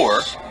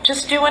 Or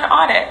just do an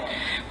audit.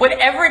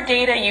 Whatever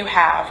data you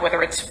have,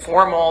 whether it's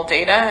formal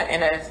data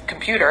in a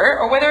computer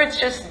or whether it's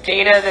just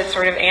data that's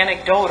sort of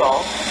anecdotal,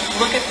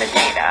 look at the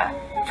data.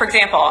 For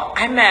example,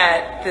 I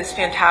met this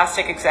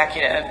fantastic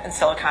executive in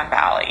Silicon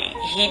Valley.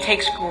 He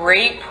takes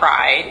great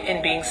pride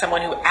in being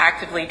someone who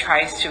actively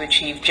tries to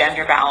achieve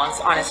gender balance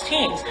on his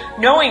teams,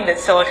 knowing that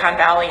Silicon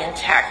Valley and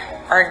tech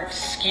are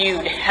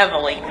skewed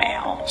heavily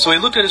male. So he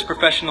looked at his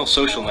professional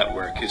social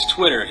network, his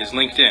Twitter, his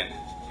LinkedIn.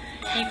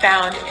 He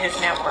found his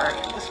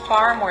network was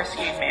far more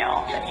skewed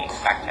male than he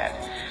expected.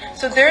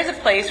 So there's a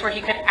place where he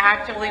could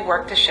actively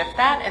work to shift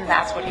that, and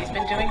that's what he's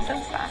been doing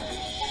since then.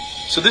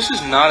 So this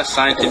is not a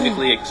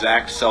scientifically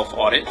exact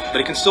self-audit, but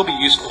it can still be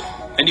useful,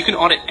 and you can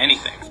audit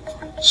anything.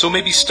 So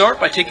maybe start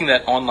by taking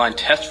that online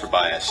test for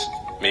bias.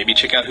 Maybe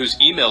check out whose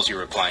emails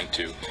you're replying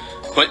to,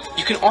 But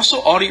you can also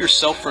audit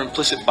yourself for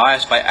implicit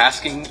bias by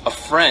asking a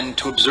friend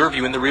to observe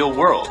you in the real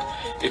world.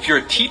 If you're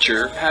a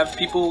teacher, have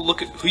people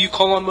look at who you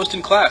call on most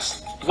in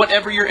class,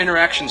 whatever your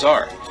interactions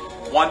are.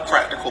 One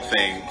practical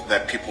thing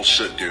that people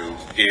should do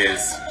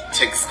is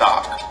take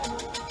stock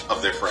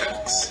of their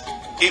friends.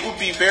 It would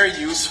be very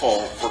useful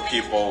for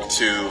people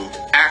to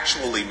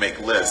actually make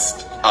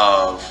lists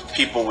of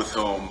people with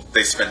whom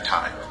they spend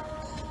time.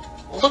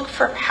 Look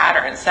for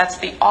patterns. That's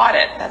the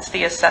audit. That's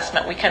the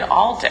assessment we can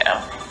all do.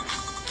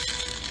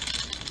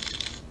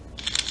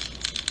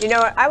 You know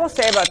what I will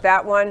say about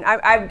that one?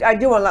 I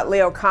do want to let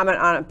Leo comment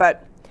on it,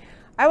 but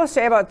I will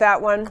say about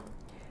that one,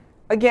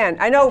 again,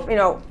 I know,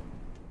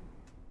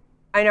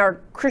 in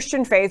our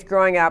Christian faith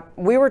growing up,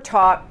 we were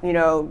taught,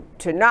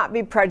 to not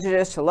be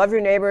prejudiced, to love your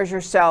neighbor as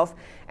yourself.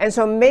 And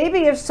so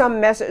maybe if some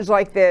message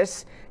like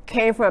this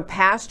came from a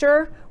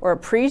pastor or a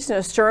priest in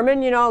a sermon,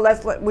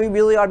 we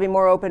really ought to be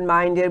more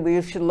open-minded.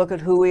 We should look at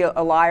who we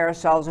ally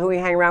ourselves, who we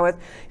hang around with.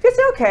 You could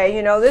say,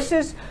 okay, this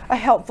is a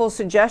helpful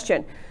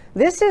suggestion.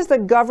 This is the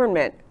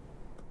government.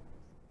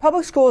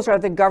 Public schools are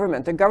the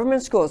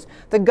government schools.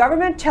 The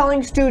government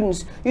telling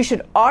students you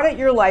should audit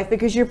your life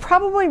because you're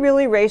probably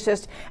really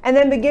racist, and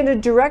then begin to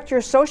direct your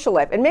social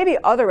life and maybe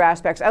other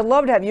aspects. I'd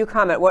love to have you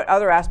comment what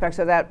other aspects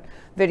of that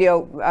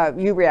video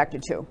you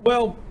reacted to.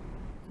 Well,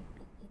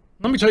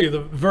 let me tell you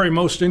the very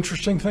most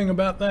interesting thing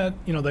about that.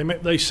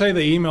 They say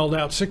they emailed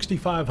out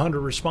 6,500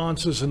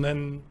 responses, and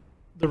then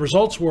the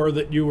results were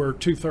that you were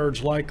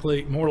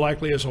 2/3 more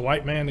likely as a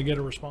white man to get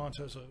a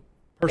response as a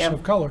person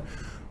of color.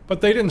 But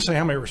they didn't say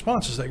how many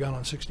responses they got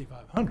on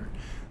 6,500.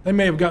 They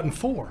may have gotten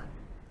 4.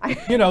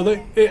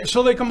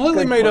 So they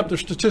completely made up their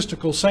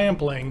statistical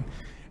sampling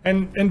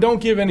and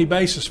don't give any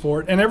basis for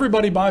it. And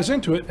everybody buys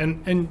into it.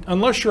 And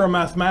unless you're a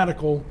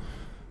mathematical,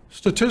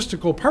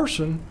 statistical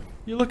person,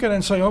 you look at it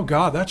and say, oh,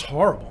 God, that's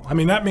horrible. I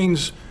mean, that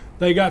means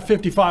they got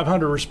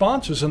 5,500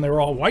 responses and they were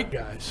all white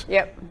guys.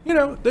 Yep.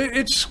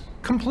 It's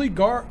complete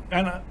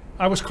and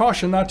I was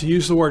cautioned not to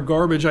use the word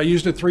garbage. I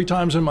used it 3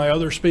 times in my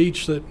other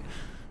speech that,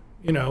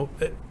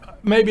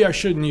 maybe I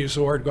shouldn't use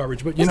the word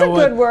garbage, but you know what?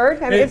 It's a good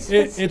word. I mean,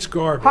 it's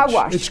garbage.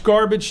 Hogwash. It's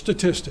garbage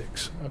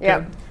statistics. Okay?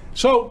 Yeah.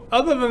 So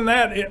other than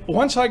that,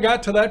 once I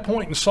got to that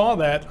point and saw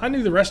that, I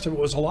knew the rest of it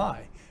was a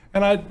lie,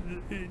 and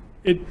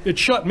it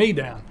shut me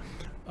down.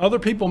 Other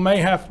people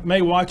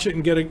may watch it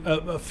and get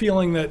a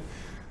feeling that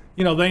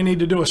they need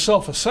to do a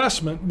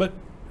self-assessment, but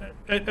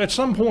at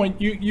some point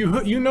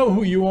you know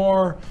who you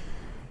are.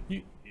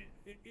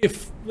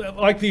 If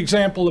like the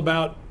example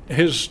about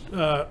his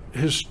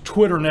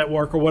Twitter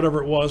network or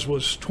whatever it was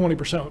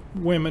 20%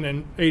 women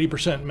and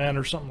 80% men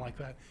or something like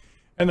that,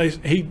 and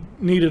he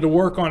needed to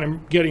work on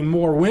him getting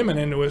more women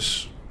into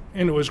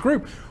his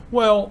group.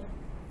 Well,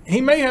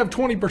 he may have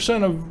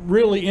 20% of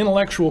really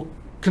intellectual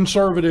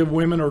conservative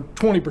women or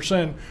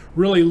 20%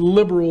 really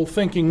liberal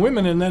thinking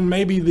women, and then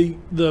maybe the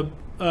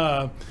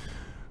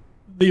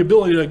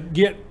ability to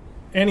get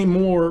any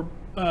more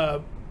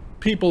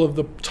people of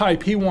the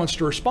type he wants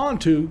to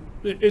respond to,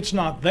 it's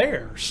not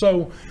there.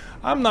 So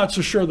I'm not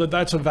so sure that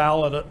that's a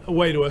valid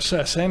way to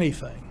assess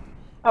anything.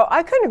 Oh,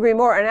 I couldn't agree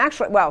more. And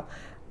actually,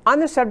 on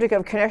the subject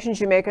of connections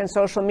you make on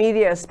social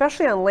media,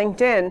 especially on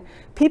LinkedIn,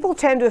 people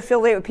tend to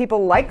affiliate with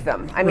people like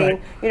them. I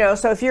mean,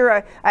 so if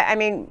you're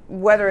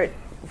whether it,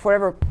 for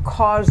whatever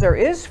cause there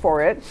is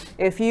for it,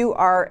 if you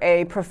are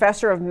a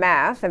professor of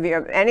math, if you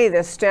have any of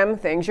the STEM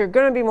things, you're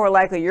going to be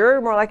you're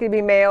more likely to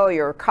be male,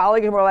 your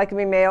colleague is more likely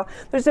to be male.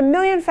 There's a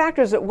million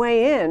factors that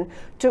weigh in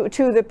to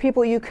the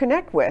people you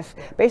connect with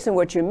based on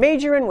what you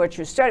major in, what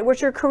you study,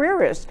 what your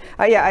career is.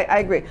 I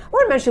agree. I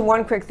want to mention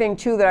one quick thing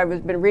too that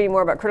I've been reading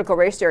more about critical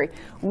race theory.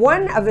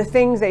 One of the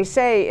things they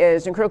say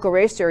is in critical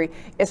race theory,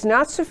 it's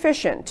not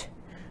sufficient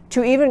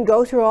to even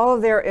go through all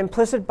of their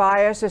implicit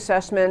bias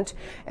assessment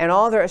and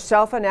all their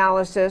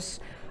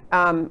self-analysis,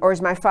 or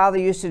as my father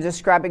used to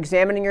describe,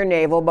 examining your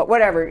navel, but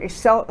whatever,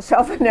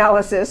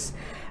 self-analysis.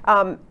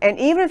 And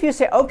even if you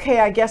say,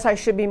 okay, I guess I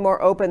should be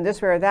more open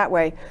this way or that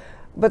way,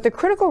 but the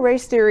critical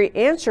race theory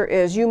answer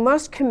is you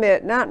must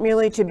commit not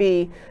merely to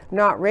be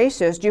not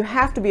racist, you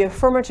have to be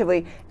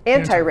affirmatively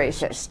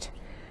anti-racist.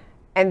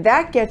 And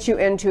that gets you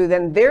into,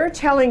 then they're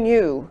telling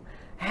you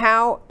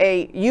how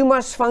you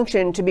must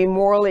function to be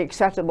morally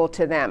acceptable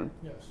to them.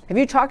 Yes. Have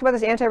you talked about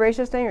this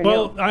anti-racist thing?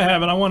 I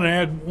have, and I want to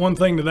add one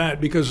thing to that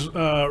because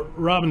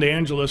Robin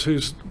DeAngelis,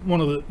 who's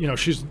one of the,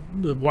 she's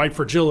the white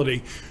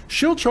fragility,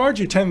 she'll charge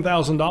you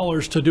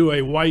 $10,000 to do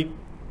a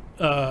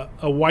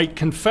white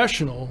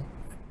confessional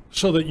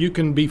so that you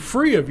can be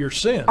free of your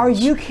sins. Are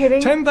you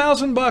kidding?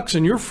 $10,000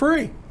 and you're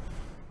free.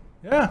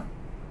 Yeah,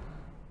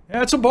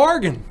 it's a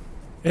bargain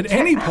at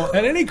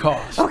any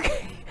cost.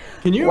 Okay.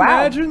 Can you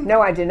imagine? No,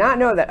 I did not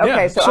know that. Okay,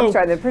 Yeah, so I'm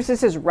sorry. The person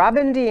is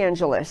Robin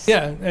DeAngelis.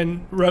 Yeah,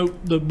 and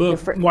wrote the book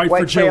White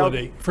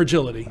Fragility.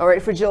 Fragility. All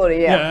right, fragility.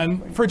 Yeah. Yeah,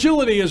 and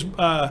fragility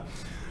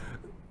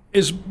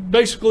is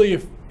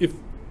basically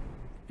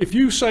if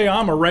you say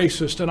I'm a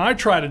racist and I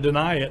try to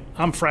deny it,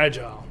 I'm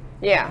fragile.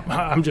 Yeah.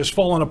 I'm just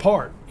falling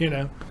apart.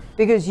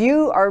 because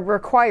you are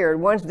required,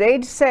 once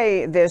they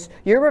say this,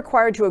 you're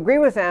required to agree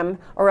with them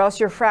or else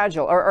you're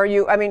fragile. Or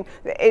you, I mean,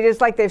 it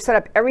is like they've set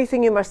up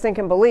everything you must think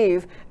and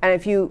believe, and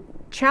if you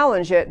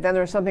challenge it, then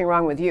there's something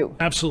wrong with you.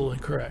 Absolutely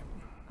correct.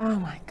 Oh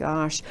my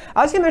gosh.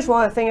 I was going to mention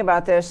one other thing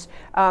about this.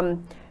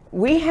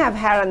 We have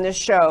had on this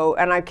show,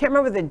 and I can't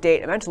remember the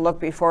date, I meant to look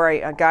before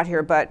I got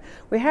here, but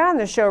we had on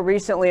the show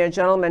recently a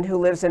gentleman who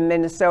lives in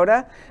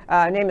Minnesota.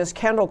 His name is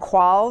Kendall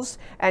Qualls,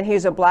 and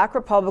he's a black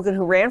Republican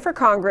who ran for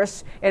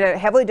Congress in a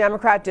heavily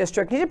Democrat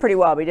district. He did pretty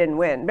well, but he didn't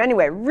win. But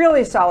anyway,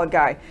 really solid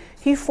guy.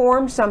 He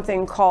formed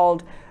something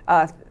called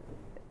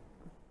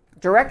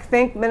Direct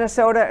Think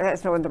Minnesota.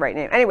 That's not the right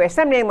name. Anyway,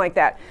 some name like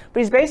that. But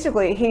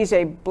he's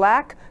a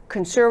black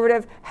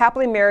conservative,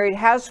 happily married,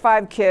 has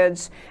 5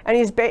 kids, and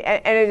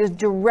and it is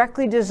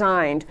directly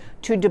designed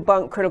to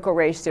debunk critical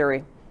race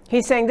theory.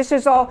 He's saying this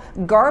is all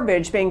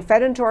garbage being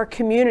fed into our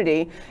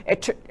community,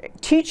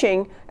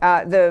 teaching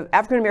the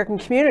African American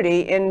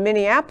community in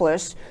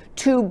Minneapolis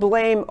to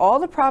blame all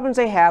the problems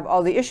they have,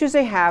 all the issues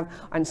they have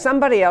on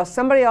somebody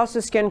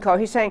else's skin color.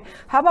 He's saying,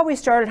 how about we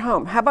start at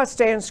home? How about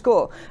stay in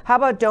school? How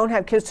about don't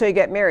have kids till you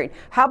get married?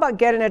 How about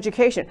get an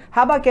education?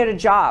 How about get a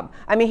job?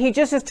 I mean, he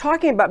just is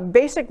talking about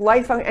basic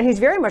life, and he's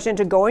very much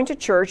into going to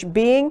church,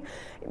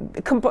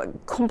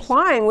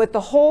 complying with the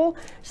whole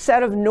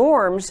set of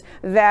norms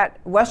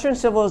that Western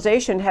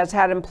civilization has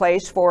had in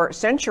place for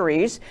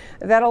centuries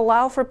that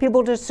allow for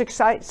people to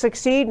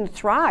succeed and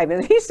thrive.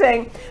 And he's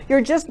saying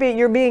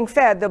you're being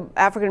fed, the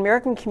African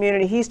American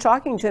community he's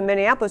talking to in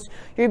Minneapolis,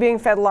 you're being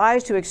fed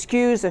lies to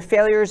excuse the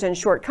failures and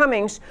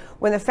shortcomings,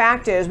 when the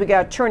fact is we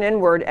got to turn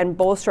inward and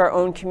bolster our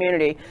own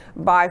community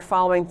by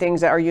following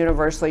things that are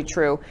universally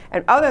true.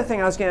 And other thing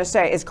I was going to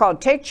say is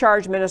called Take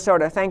Charge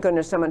Minnesota. Thank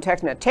goodness someone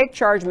texted me. Take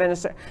Charge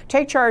Minnesota.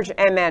 Take Charge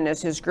MN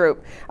is his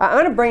group. I'm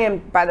going to bring him,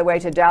 by the way,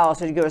 to Dallas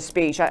to give a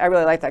speech. I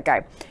really like that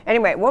guy.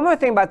 Anyway, one more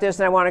thing about this,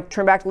 and I want to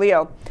turn back to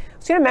Leo. I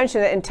was going to mention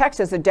that in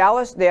Texas,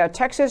 the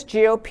Texas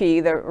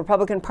GOP, the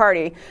Republican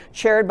Party,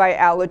 chaired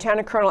by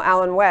Lieutenant Colonel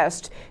Allen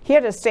West, he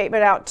had a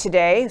statement out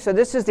today. So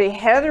this is the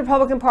head of the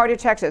Republican Party of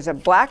Texas, a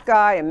black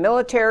guy, a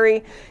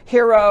military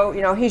hero.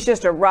 You know, he's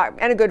just a rock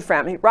and a good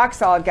friend, rock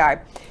solid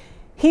guy.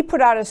 He put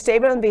out a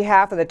statement on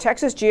behalf of the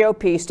Texas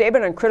GOP,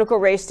 statement on critical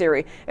race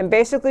theory, and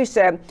basically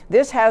said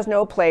this has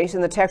no place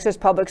in the Texas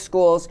public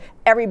schools.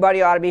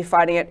 Everybody ought to be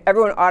fighting it.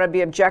 Everyone ought to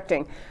be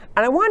objecting.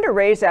 And I wanted to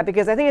raise that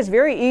because I think it's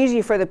very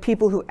easy for the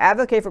people who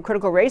advocate for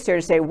critical race theory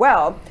to say,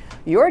 well,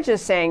 you're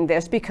just saying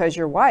this because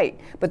you're white.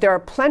 But there are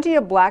plenty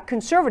of black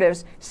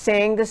conservatives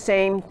saying the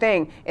same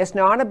thing. It's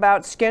not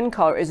about skin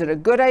color. Is it a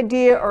good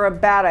idea or a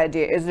bad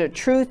idea? Is it a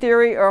true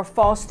theory or a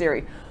false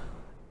theory?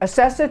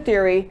 Assess the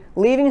theory,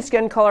 leaving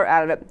skin color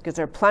out of it, because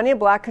there are plenty of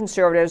black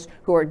conservatives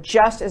who are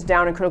just as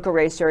down in critical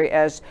race theory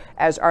as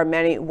are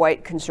many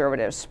white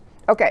conservatives.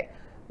 Okay.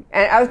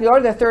 And I was going to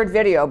go to the third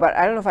video, but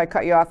I don't know if I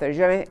cut you off there. Do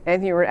you have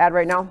anything you want to add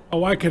right now?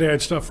 Oh, I could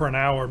add stuff for an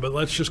hour, but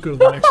let's just go to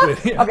the next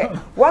video. Okay,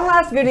 one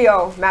last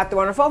video, Matt the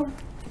Wonderful.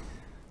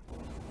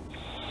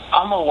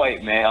 I'm a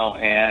white male,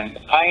 and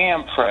I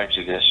am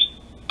prejudiced.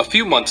 A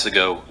few months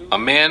ago, a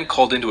man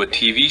called into a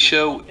TV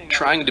show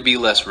trying to be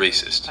less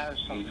racist.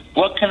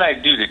 What can I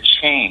do to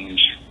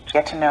change?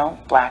 Get to know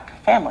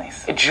black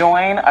families.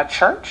 Join a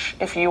church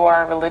if you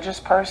are a religious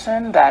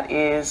person that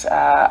is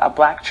a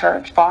black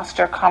church.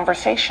 Foster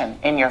conversation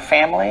in your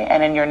family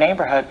and in your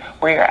neighborhood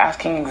where you're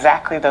asking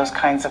exactly those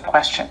kinds of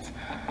questions.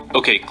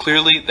 Okay,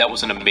 clearly that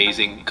was an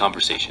amazing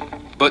conversation.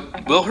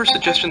 But will her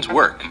suggestions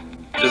work?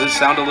 Does it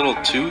sound a little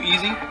too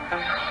easy?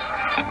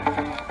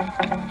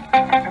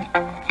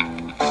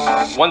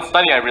 One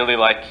study I really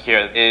like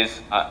here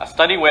is a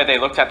study where they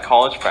looked at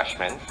college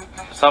freshmen.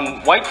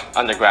 Some white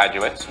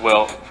undergraduates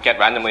will get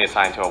randomly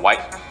assigned to a white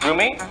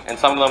roommate, and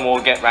some of them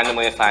will get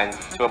randomly assigned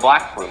to a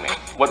black roommate.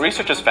 What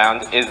researchers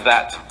found is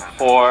that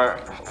for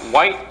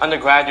white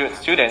undergraduate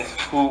students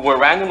who were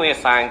randomly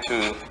assigned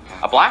to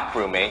a black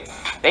roommate,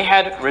 they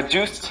had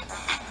reduced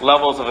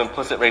levels of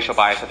implicit racial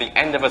bias at the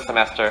end of a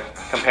semester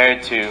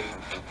compared to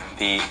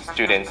the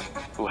students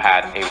who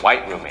had a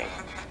white roommate.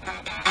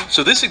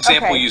 So this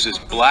example uses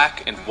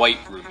black and white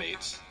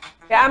roommates.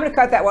 Yeah, I'm going to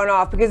cut that one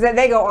off because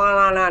they go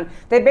on and on.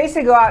 They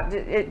basically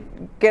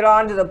get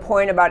on to the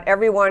point about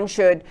everyone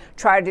should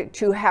try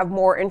to have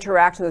more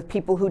interaction with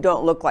people who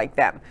don't look like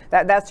them.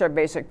 That's their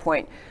basic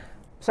point.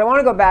 So I want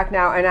to go back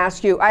now and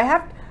ask you,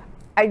 I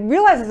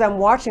realize as I'm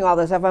watching all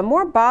this stuff, I'm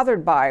more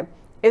bothered by,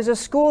 is the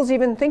schools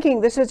even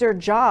thinking this is their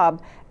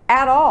job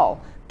at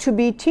all to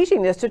be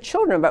teaching this to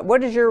children? But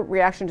what is your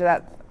reaction to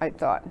that, I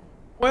thought?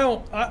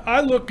 Well,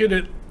 I look at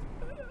it,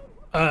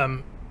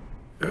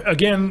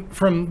 again,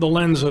 from the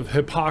lens of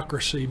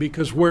hypocrisy,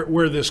 because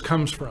where this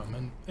comes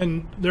from.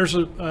 And there's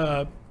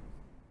a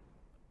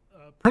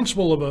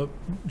principal of a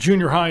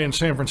junior high in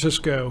San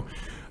Francisco.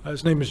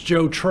 His name is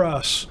Joe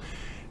Truss.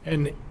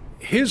 And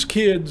his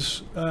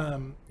kids,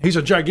 he's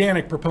a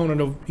gigantic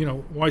proponent of,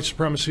 white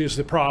supremacy is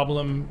the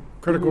problem.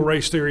 Critical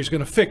race theory is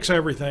going to fix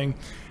everything.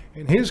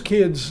 And his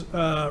kids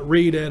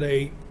read at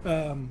a,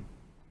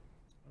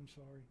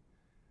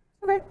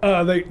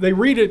 Okay. They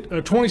read it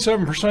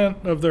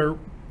 27% of their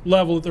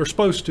level that they're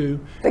supposed to.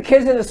 The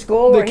kids in the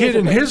school? The kid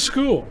in his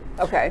school.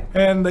 Okay.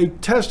 And they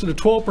tested a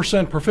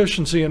 12%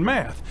 proficiency in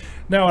math.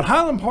 Now at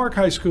Highland Park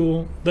High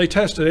School, they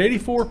tested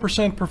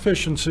 84%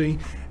 proficiency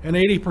and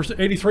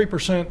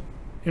 83%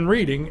 in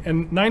reading,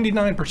 and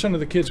 99% of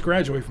the kids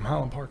graduate from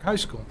Highland Park High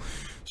School.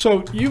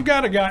 So you've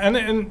got a guy,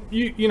 and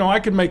you know, I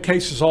could make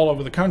cases all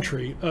over the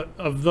country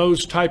of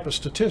those type of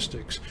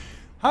statistics.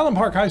 Highland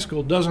Park High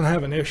School doesn't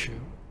have an issue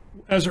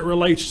as it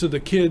relates to the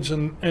kids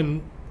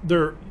and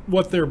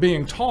what they're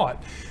being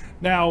taught.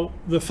 Now,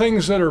 the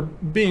things that are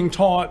being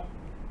taught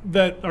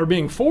that are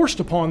being forced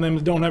upon them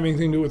that don't have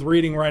anything to do with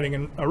reading, writing,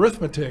 and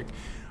arithmetic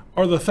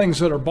are the things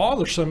that are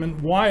bothersome.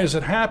 And why is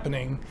it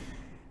happening?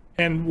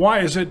 And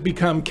why has it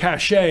become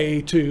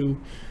cachet to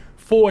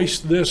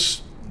foist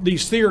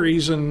these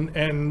theories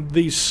and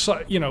these,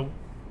 you know,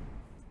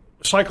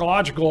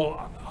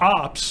 psychological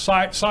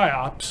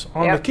psyops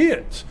on the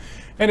kids?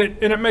 And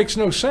it makes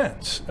no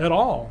sense at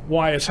all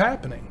why it's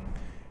happening.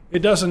 It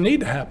doesn't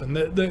need to happen.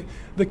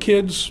 The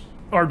kids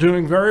are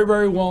doing very,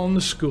 very well in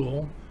the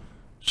school.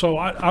 So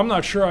I'm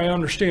not sure I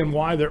understand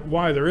why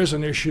there is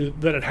an issue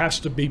that it has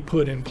to be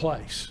put in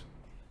place.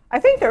 I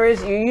think there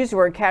is, you use the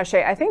word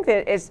cachet, I think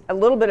that it's a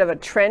little bit of a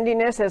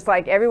trendiness. It's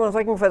like everyone's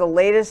looking for the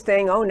latest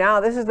thing. Oh, now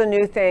this is the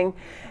new thing.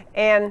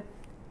 And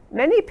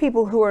many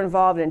people who are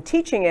involved in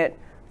teaching it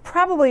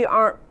probably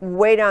aren't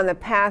way down the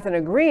path and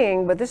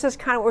agreeing, but this is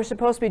kind of what we're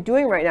supposed to be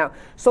doing right now.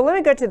 So let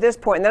me get to this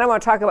point, and then I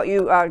want to talk about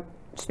you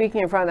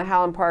speaking in front of the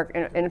Howland Park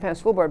Independent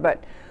School Board.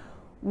 But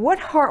what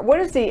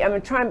is the, I'm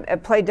trying to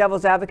play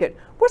devil's advocate,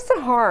 what's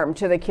the harm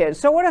to the kids?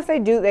 So what if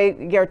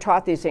they are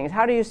taught these things?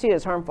 How do you see it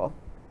as harmful?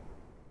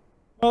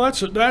 Well,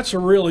 that's a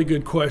really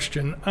good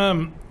question.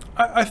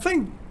 I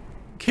think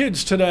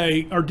kids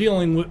today are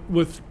dealing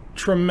with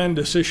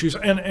tremendous issues,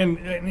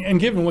 and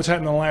given what's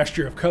happened in the last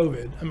year of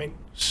COVID, I mean,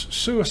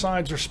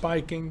 suicides are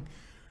spiking,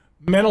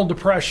 mental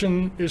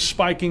depression is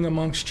spiking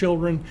amongst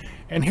children,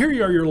 and here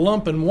you're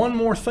lumping one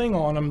more thing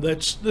on them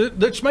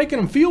that's making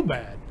them feel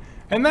bad,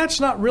 and that's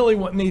not really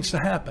what needs to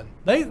happen.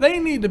 They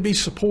need to be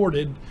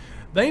supported.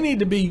 They need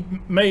to be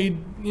made,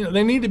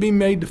 they need to be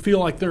made to feel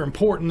like they're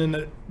important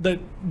and that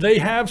they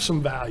have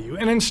some value.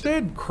 And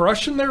instead,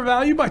 crushing their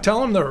value by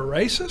telling them they're a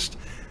racist,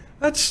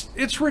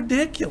 it's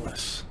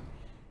ridiculous.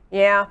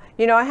 Yeah,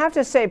 I have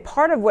to say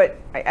part of what,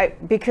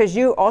 because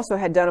you also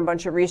had done a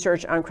bunch of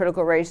research on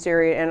critical race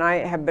theory, and I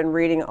have been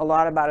reading a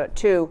lot about it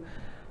too,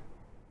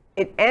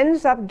 it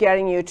ends up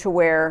getting you to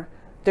where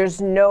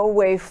there's no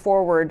way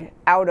forward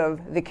out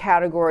of the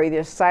category,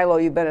 this silo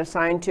you've been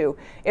assigned to.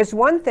 It's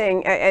one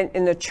thing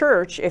in the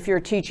church, if you're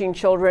teaching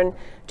children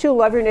to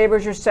love your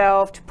neighbors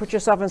yourself, to put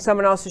yourself in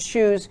someone else's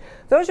shoes.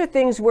 Those are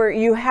things where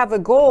you have a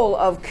goal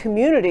of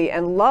community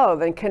and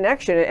love and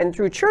connection. And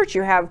through church,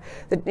 you have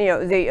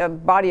the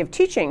body of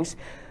teachings.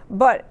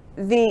 But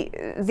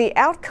the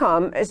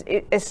outcome is,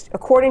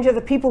 according to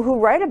the people who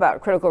write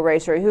about critical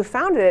race theory, who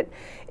founded it,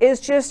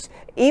 is just,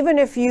 even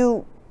if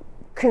you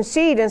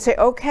concede and say,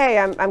 okay,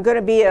 I'm going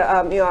to be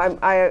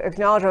I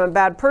acknowledge I'm a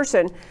bad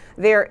person,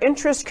 their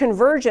interest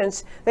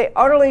convergence, they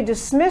utterly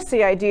dismiss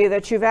the idea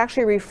that you've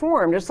actually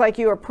reformed. It's like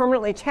you are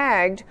permanently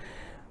tagged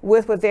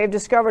with what they've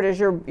discovered as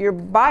your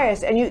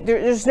bias, and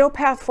there's no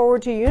path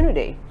forward to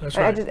unity. That's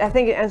right. I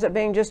think it ends up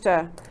being just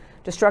a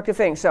destructive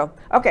thing. So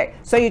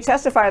you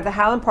testified at the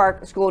Highland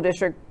Park School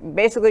District,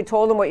 basically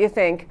told them what you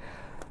think.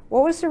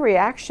 What was the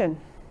reaction?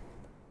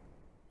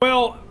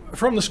 Well,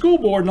 from the school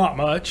board, not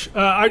much.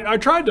 I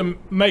tried to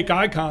make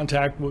eye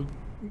contact with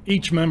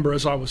each member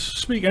as I was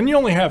speaking, and you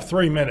only have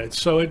 3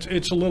 minutes, so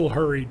it's a little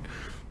hurried.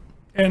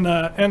 And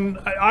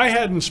I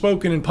hadn't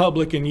spoken in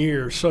public in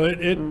years, so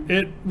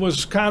it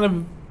was kind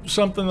of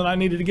something that I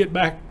needed to get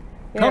back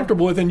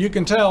comfortable with. And you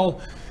can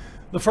tell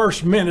the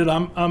first minute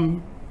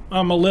I'm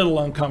a little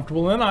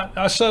uncomfortable. And then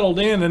I settled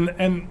in,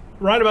 and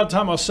right about the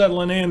time I was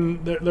settling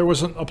in, there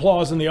was an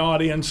applause in the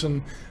audience,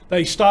 and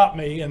they stopped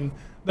me, and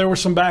there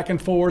was some back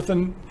and forth,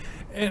 and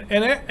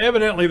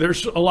evidently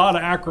there's a lot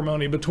of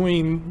acrimony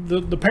between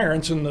the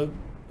parents and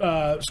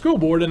the school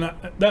board, and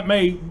that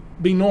may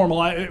be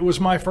normal. It was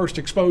my first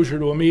exposure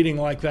to a meeting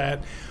like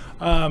that,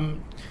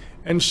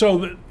 and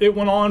so it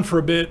went on for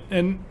a bit,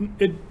 and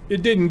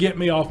it didn't get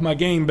me off my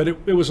game, but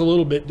it was a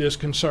little bit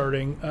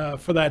disconcerting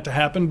for that to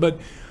happen. But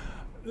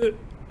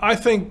I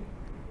think,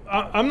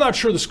 I'm not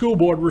sure the school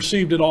board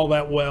received it all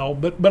that well,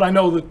 but I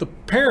know that the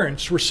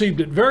parents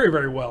received it very,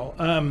 very well.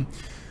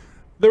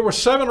 There were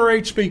 7 or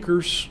 8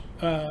 speakers.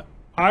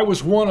 I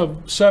was one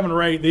of 7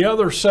 or 8. The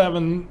other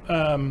 7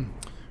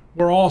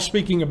 were all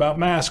speaking about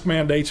mask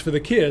mandates for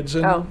the kids,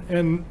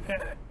 and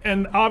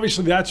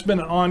obviously that's been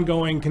an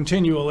ongoing,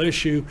 continual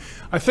issue.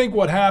 I think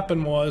what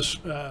happened was,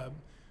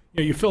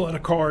 you fill out a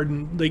card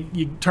and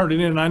you turn it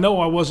in. And I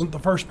know I wasn't the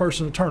first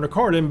person to turn a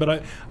card in,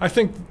 but I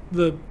think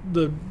the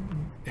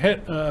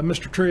head,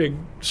 Mr. Trigg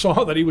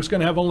saw that he was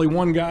going to have only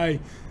one guy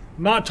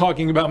not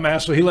talking about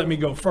masks, so he let me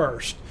go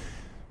first.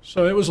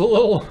 So it was a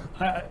little,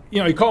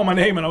 he called my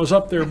name and I was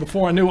up there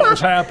before I knew what was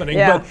happening.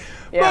 Yeah.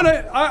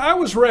 But I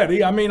was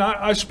ready. I mean,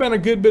 I spent a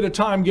good bit of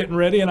time getting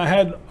ready, and I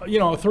had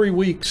 3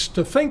 weeks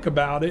to think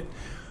about it.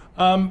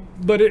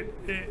 But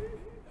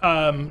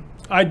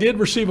I did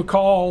receive a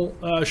call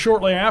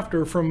shortly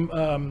after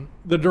from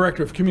the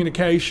director of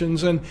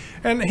communications, and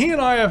he and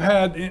I have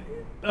had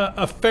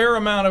a fair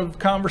amount of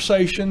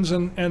conversations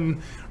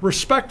and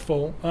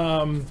respectful.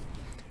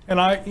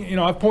 And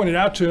I pointed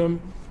out to him,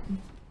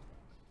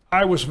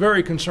 I was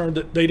very concerned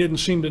that they didn't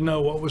seem to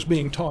know what was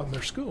being taught in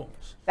their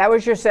schools. That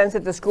was your sense,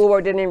 that the school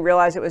board didn't even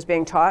realize it was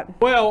being taught?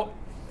 Well,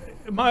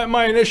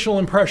 my initial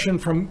impression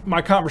from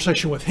my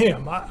conversation with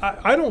him,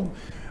 I don't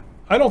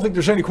think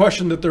there's any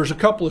question that there's a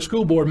couple of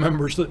school board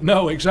members that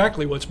know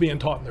exactly what's being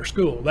taught in their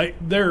school.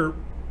 They're,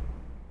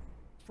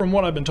 from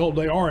what I've been told,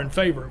 they are in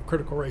favor of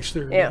critical race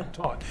theory being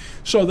taught.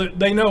 So that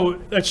they know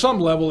at some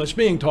level it's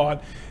being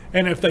taught,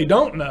 and if they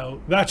don't know,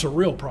 that's a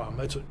real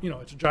problem. It's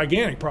a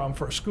gigantic problem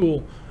for a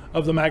school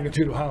of the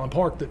magnitude of Highland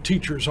Park, that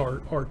teachers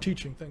are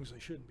teaching things they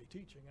shouldn't be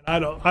teaching.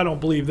 And I don't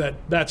believe that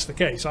that's the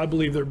case. I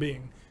believe they're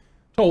being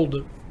told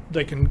that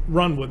they can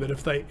run with it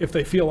if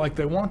they feel like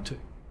they want to.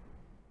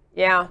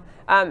 Yeah.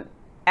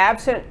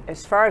 Absent,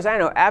 as far as I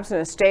know, absent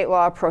a state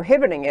law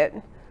prohibiting it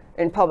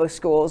in public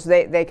schools,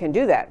 they can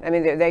do that. I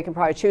mean, they can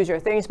probably choose their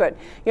things, but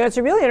it's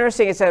a really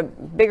interesting, it's a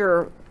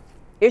bigger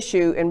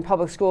issue in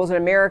public schools in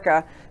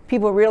America.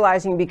 People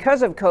realizing,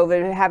 because of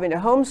COVID, having to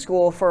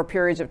homeschool for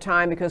periods of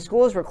time because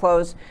schools were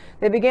closed,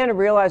 they began to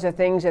realize the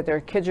things that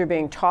their kids are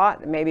being taught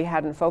that maybe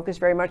hadn't focused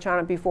very much on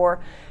it before.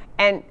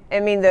 And I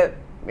mean,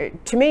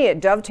 to me, it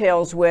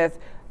dovetails with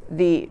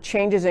the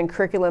changes in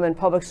curriculum in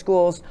public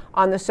schools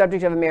on the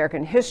subject of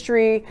American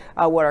history,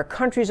 what our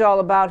country's all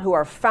about, who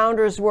our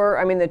founders were.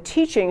 I mean, the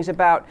teachings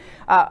about,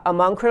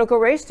 among critical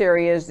race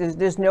theory is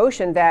this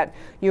notion that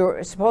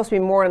you're supposed to be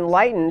more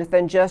enlightened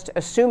than just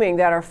assuming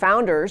that our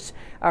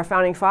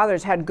founding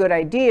fathers had good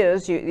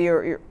ideas.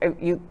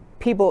 Kids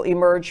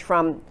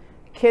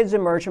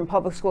emerge from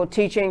public school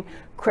teaching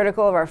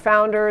critical of our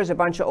founders, a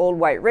bunch of old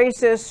white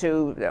racists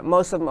who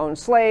most of them owned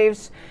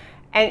slaves.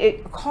 And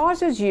it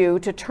causes you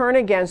to turn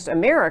against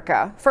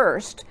America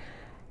first,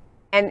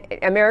 and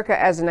America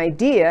as an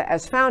idea,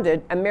 as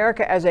founded,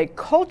 America as a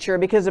culture,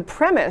 because the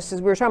premise,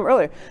 as we were talking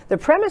earlier, the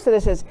premise of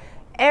this is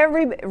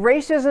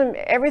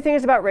everything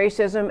is about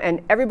racism,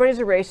 and everybody's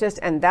a racist,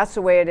 and that's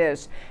the way it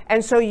is.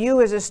 And so you,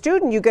 as a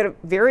student, you get a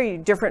very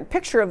different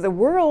picture of the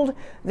world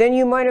than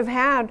you might have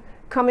had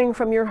coming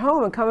from your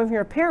home and coming from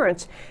your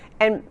parents.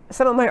 And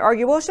someone might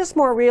argue, well, it's just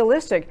more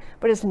realistic,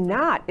 but it's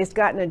not. It's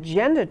got an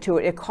agenda to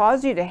it. It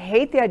causes you to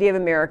hate the idea of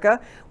America,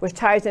 which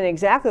ties in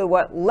exactly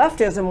what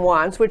leftism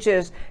wants, which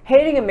is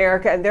hating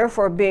America and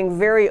therefore being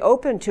very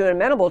open to and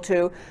amenable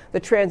to the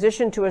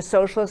transition to a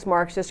socialist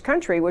Marxist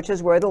country, which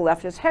is where the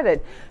left is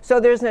headed.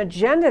 So there's an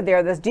agenda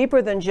there that's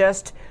deeper than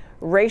just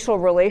racial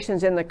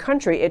relations in the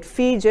country. It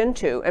feeds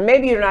into, and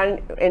maybe you're not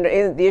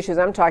in the issues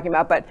I'm talking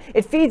about, but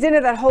it feeds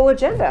into that whole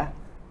agenda.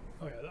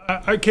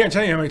 I can't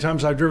tell you how many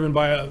times I've driven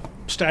by a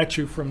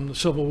statue from the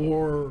Civil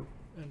War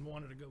and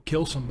wanted to go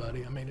kill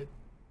somebody. I mean,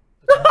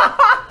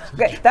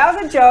 okay, that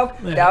was a joke.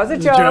 Yeah, that was a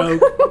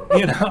joke.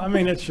 I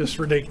mean, it's just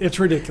ridiculous. It's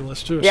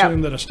ridiculous to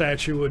assume that a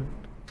statue would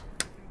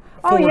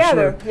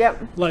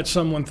let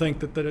someone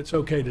think that it's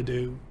okay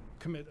to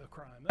commit a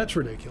crime. That's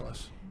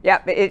ridiculous.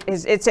 Yeah,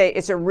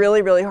 it's a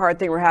really, really hard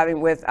thing we're having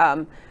with,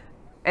 and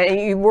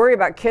you worry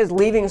about kids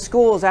leaving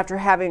schools after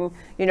having,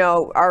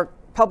 our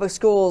public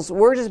schools,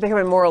 we're just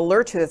becoming more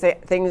alert to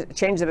the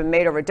changes that have been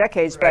made over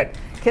decades, right.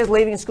 But kids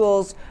leaving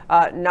schools,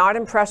 not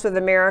impressed with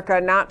America,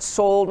 not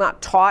sold,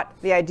 not taught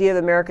the idea of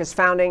America's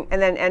founding,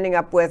 and then ending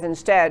up with,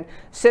 instead,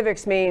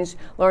 civics means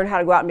learn how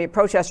to go out and be a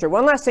protester.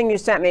 One last thing you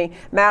sent me,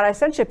 Matt, I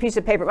sent you a piece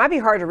of paper. It might be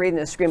hard to read in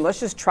this screen.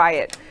 Let's just try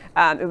it.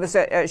 It was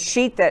a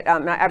sheet that,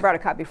 I brought a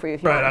copy for you.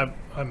 If you want.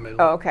 I made it.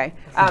 Oh, okay.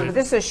 But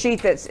this is a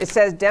sheet it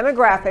says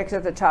demographics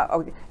at the top.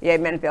 Oh, yeah, you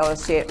might be able to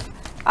see it.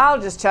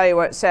 I'll just tell you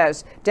what it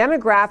says.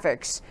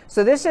 Demographics.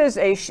 So this was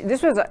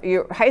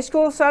your high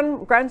school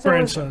son, grandson?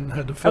 Grandson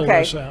had to fill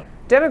this out.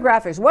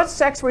 Demographics. What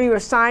sex were you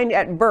assigned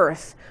at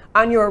birth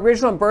on your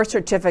original birth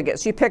certificate?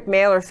 So you pick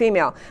male or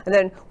female. And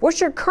then what's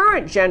your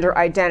current gender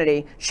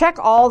identity? Check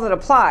all that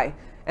apply.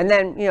 And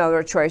then, there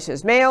are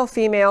choices. Male,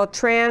 female,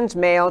 trans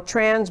man,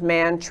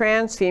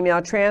 trans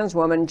female, trans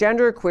woman,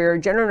 gender queer,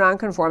 gender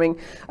nonconforming,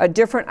 a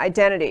different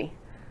identity.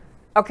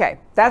 Okay,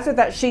 that's what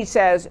that sheet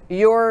says.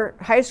 Your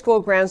high school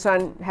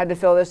grandson had to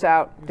fill this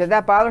out. Did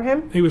that bother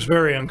him? He was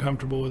very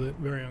uncomfortable with it,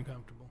 very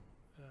uncomfortable.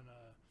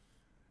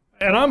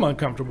 And I'm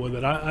uncomfortable with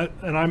it.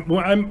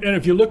 And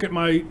if you look at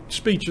my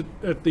speech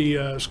at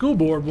the school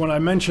board, when I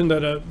mentioned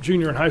that a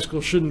junior in high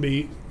school shouldn't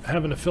be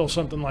having to fill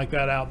something like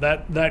that out,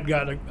 that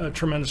got a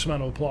tremendous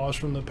amount of applause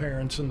from the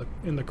parents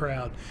in the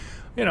crowd.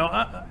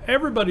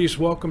 Everybody's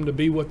welcome to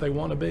be what they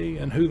want to be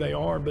and who they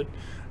are, but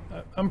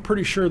I'm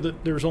pretty sure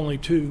that there's only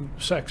two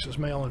sexes,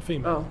 male and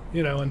female. Oh,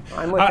 and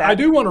I'm with that. I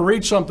do want to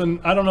read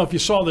something. I don't know if you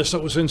saw this.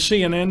 That was in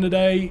CNN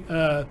today.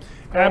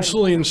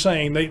 Absolutely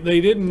insane. They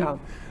didn't. No.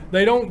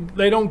 They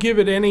don't give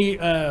it any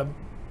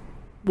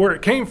where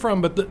it came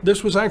from, but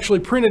this was actually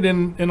printed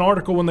in an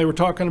article when they were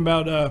talking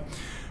about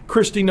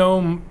Kristi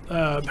Noem,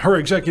 her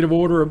executive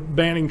order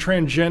banning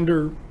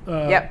transgender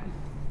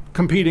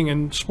competing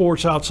in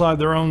sports outside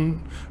their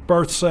own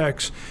birth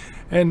sex.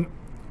 And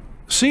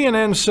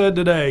CNN said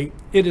today,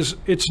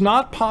 it's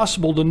not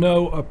possible to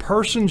know a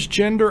person's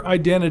gender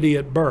identity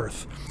at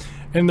birth,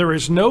 and there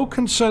is no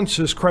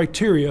consensus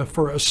criteria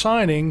for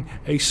assigning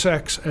a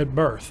sex at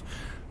birth.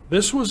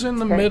 This was in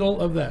the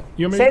middle of that.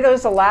 Say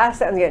those the last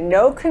sentence.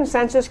 No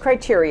consensus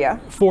criteria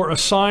for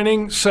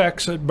assigning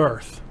sex at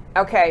birth.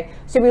 Okay,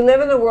 so we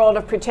live in the world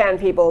of pretend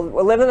people.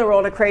 We live in the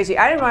world of crazy.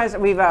 I didn't realize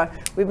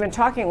that we've been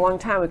talking a long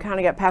time. We kind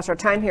of got past our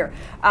time here.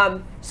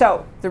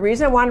 So the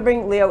reason I wanted to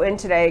bring Leo in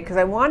today, because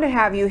I wanted to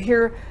have you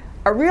hear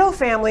a real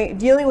family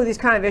dealing with these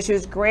kind of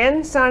issues.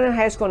 Grandson in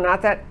high school,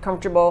 not that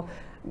comfortable.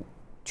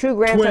 Two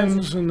grandsons.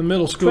 Twins in the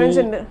middle school,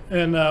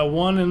 and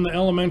one in the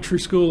elementary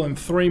school, and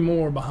 3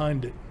 more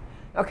behind it.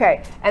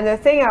 Okay, and the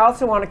thing I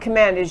also want to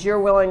commend is your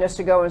willingness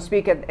to go and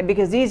speak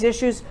because these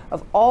issues,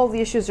 of all the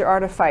issues there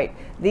are to fight,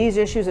 these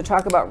issues that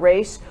talk about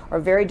race are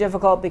very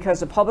difficult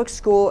because the public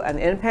school and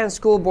the independent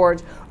school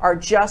boards are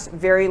just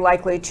very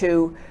likely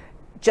to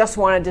just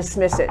want to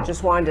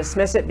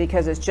dismiss it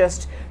because it's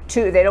just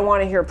they don't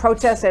want to hear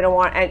protests, they don't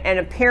want, and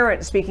a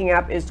parent speaking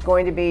up is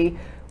going to be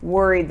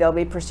worried they'll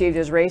be perceived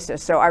as racist.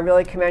 So I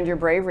really commend your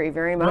bravery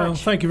very much. Well,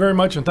 thank you very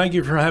much, and thank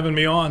you for having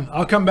me on.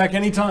 I'll come back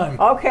anytime.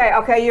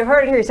 Okay, you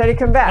heard it here. You said you'd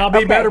come back. I'll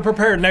be better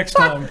prepared next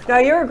time. No,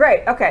 you were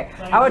great. Okay,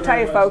 I will tell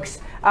you, folks,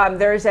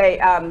 there's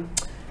a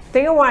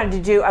thing I wanted to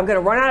do. I'm going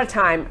to run out of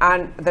time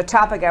on the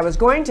topic I was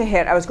going to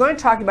hit. I was going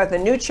to talk about the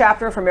new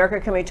chapter for America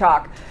Can We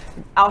Talk.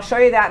 I'll show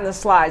you that in the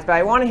slides, but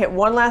I want to hit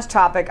one last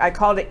topic. I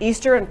called it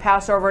Easter and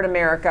Passover in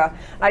America.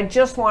 I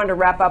just wanted to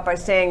wrap up by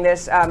saying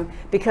this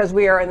because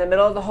we are in the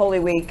middle of the Holy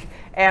Week,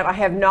 and I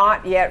have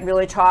not yet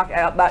really talked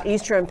about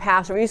Easter and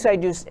Passover.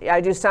 Usually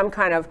I do some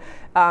kind of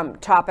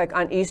topic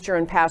on Easter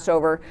and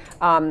Passover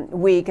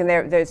week, and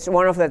it's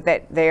wonderful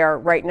that they are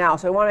right now.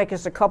 So I want to make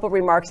just a couple of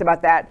remarks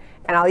about that,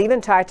 and I'll even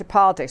tie it to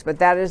politics, but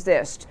that is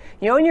this.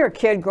 When you're a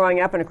kid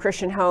growing up in a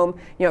Christian home,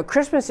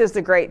 Christmas is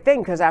the great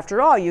thing because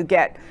after all, you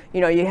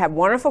have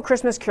wonderful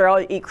Christmas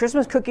carol, you eat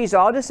Christmas cookies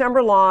all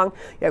December long,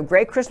 you have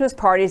great Christmas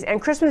parties,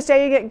 and Christmas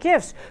Day you get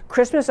gifts.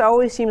 Christmas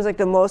always seems like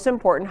the most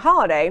important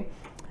holiday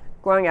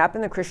growing up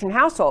in the Christian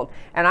household.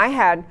 And I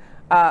had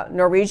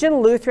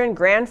Norwegian Lutheran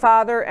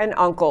grandfather and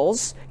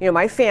uncles,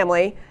 my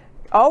family,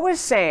 always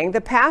saying,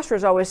 the pastor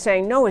is always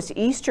saying, no, it's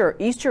Easter.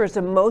 Easter is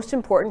the most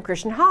important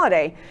Christian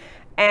holiday.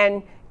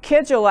 And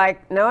kids are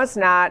like, no, it's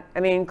not. I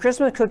mean,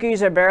 Christmas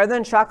cookies are better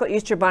than chocolate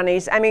Easter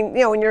bunnies. I mean,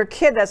 when you're a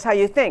kid, that's how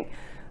you think.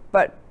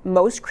 But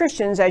most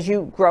Christians, as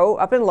you grow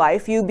up in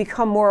life, you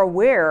become more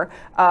aware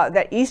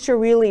that Easter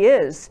really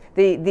is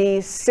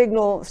the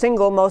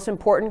single most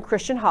important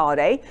Christian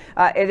holiday.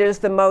 It is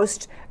the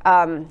most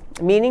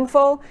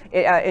meaningful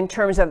in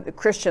terms of the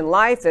Christian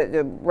life,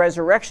 the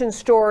resurrection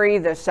story,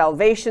 the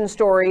salvation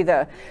story,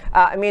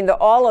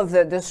 all of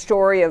the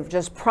story of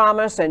just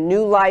promise and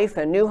new life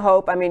and new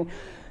hope. I mean,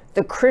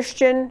 the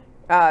Christian,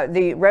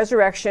 the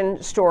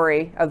resurrection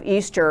story of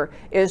Easter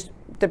is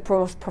the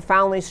most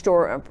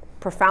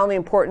profoundly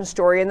important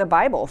story in the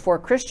Bible for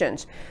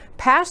Christians.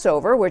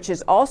 Passover, which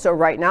is also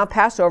right now,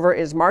 Passover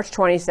is March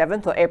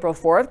 27th to April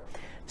 4th,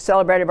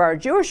 celebrated by our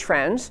Jewish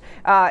friends,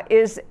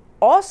 is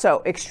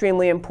also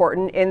extremely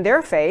important in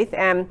their faith.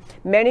 And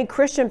many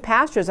Christian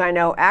pastors I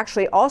know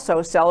actually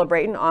also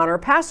celebrate and honor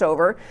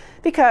Passover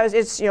because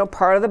it's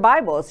part of the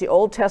Bible. It's the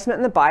Old Testament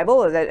in the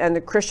Bible, and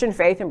the Christian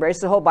faith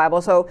embraces the whole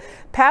Bible. So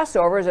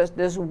Passover is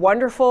this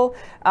wonderful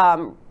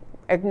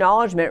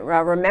acknowledgement,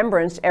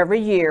 remembrance every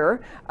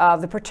year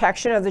of the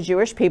protection of the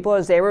Jewish people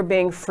as they were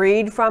being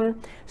freed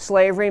from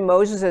slavery.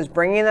 Moses is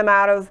bringing them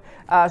out of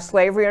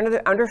slavery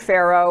under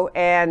Pharaoh,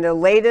 and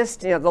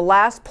the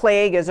last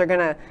plague is they're going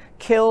to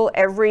kill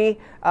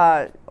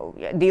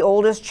the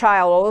oldest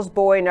child, oldest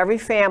boy in every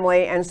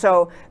family. And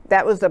so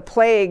that was the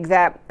plague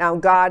that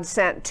God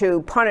sent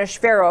to punish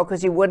Pharaoh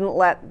because he wouldn't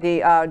let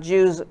the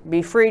Jews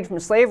be freed from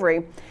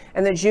slavery.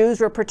 And the Jews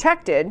were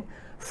protected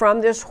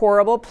from this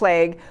horrible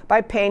plague by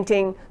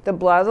painting the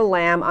blood of the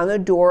lamb on the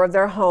door of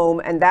their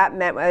home. And that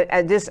meant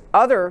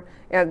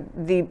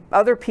the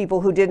other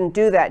people who didn't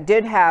do that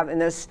did have in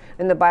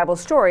the Bible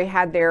story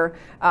had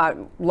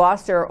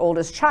lost their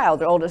oldest child,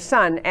 their oldest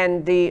son,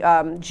 and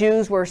the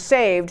Jews were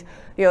saved.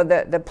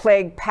 The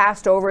plague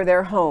passed over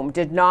their home,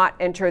 did not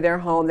enter their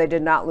home. They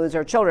did not lose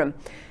their children.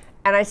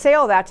 And I say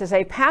all that to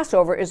say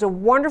Passover is a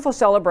wonderful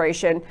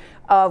celebration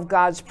of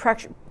God's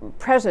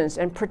presence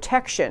and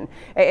protection,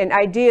 an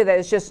idea that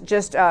is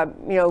just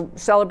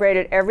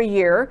celebrated every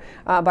year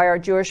by our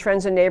Jewish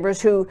friends and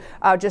neighbors who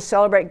just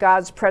celebrate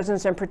God's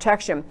presence and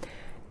protection.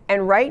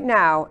 And right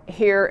now,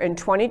 here in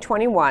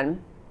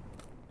 2021,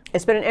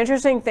 it's been an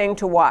interesting thing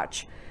to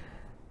watch.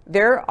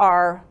 There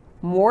are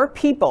more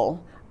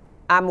people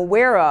I'm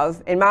aware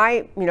of in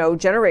my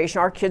generation,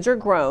 our kids are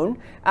grown,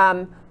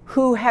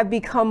 who have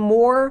become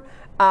more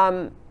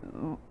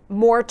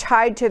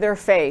tied to their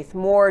faith,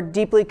 more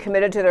deeply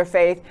committed to their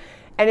faith.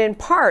 And in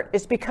part,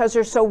 it's because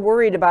they're so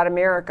worried about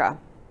America.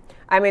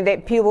 I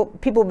mean,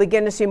 people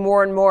begin to see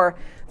more and more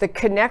the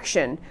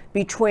connection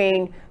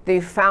between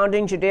the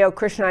founding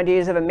Judeo-Christian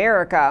ideas of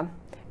America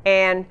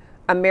and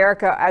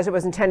America as it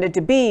was intended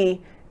to be,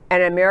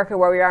 and America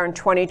where we are in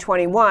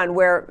 2021,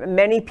 where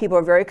many people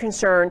are very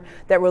concerned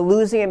that we're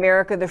losing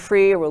America the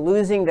free, or we're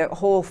losing the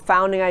whole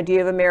founding idea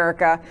of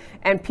America,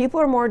 and people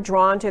are more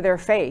drawn to their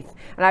faith.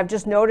 And I've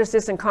just noticed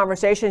this in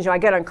conversations. I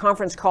get on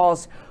conference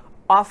calls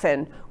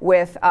often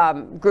with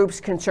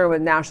groups concerned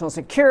with national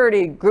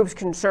security, groups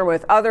concerned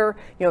with other,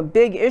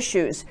 big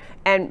issues.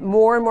 And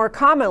more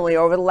commonly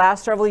over the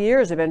last several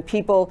years have been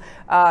people,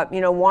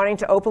 wanting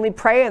to openly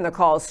pray in the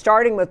calls,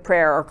 starting with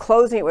prayer or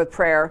closing it with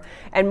prayer.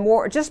 And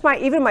more,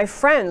 even my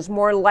friends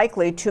more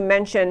likely to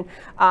mention,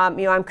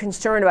 I'm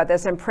concerned about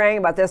this, I'm praying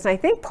about this. And I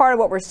think part of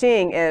what we're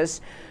seeing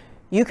is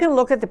you can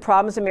look at the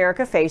problems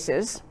America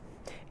faces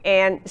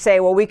and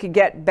say, well, we could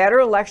get better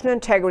election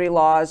integrity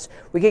laws,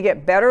 we could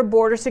get better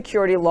border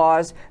security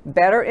laws,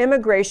 better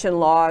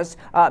immigration laws,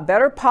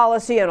 better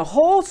policy, and a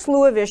whole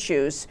slew of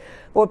issues.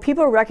 But what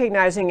people are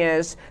recognizing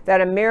is that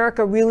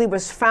America really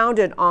was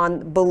founded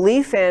on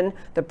belief in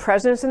the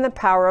presence and the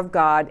power of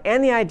God,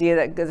 and the idea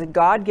that the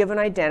God-given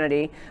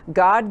identity,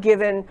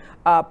 God-given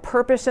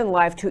purpose in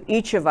life to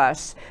each of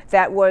us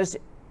that was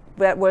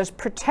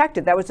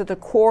protected, that was at the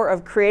core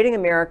of creating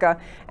America,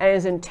 and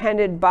is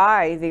intended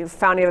by the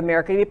founding of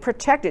America to be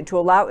protected, to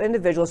allow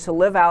individuals to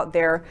live out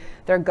their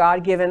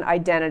God-given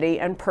identity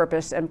and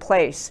purpose and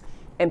place.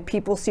 And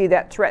people see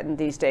that threatened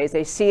these days.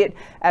 They see it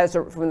as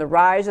from the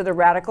rise of the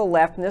radical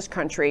left in this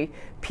country.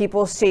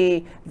 People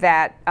see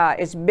that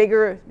it's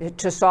bigger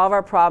to solve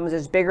our problems.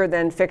 It's bigger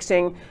than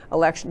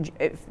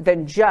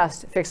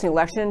just fixing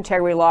election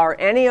integrity law or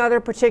any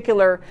other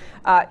particular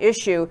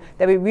issue.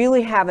 That we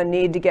really have a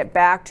need to get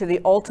back to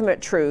the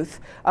ultimate truth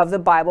of the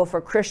Bible.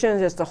 For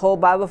Christians, it's the whole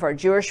Bible. For our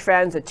Jewish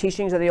friends, the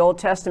teachings of the Old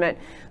Testament.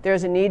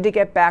 There's a need to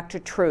get back to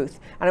truth.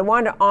 And I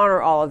wanted to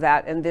honor all of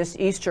that in this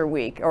Easter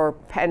week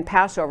and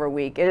Passover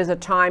week. It is a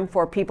time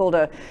for people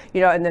to,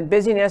 in the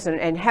busyness,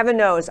 and heaven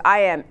knows I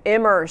am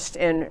immersed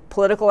in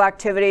political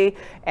activity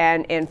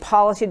and in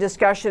policy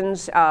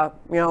discussions,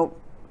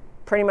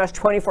 pretty much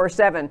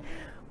 24/7.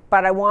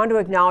 But I want to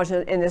acknowledge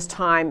in this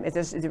time, at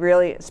this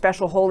really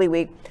special Holy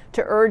Week,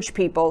 to urge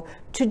people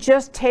to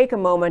just take a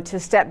moment to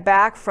step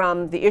back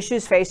from the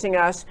issues facing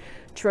us,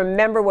 to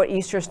remember what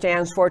Easter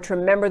stands for, to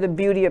remember the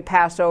beauty of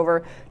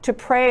Passover, to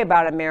pray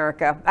about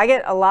America. I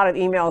get a lot of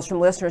emails from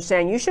listeners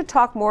saying, you should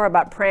talk more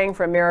about praying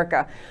for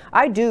America.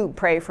 I do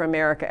pray for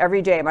America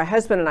every day. My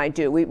husband and I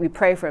do. We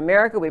pray for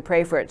America. We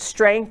pray for its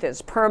strength,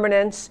 its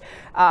permanence,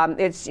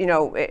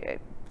 the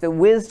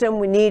wisdom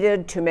we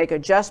needed to make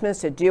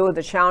adjustments to deal with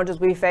the challenges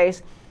we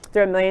face.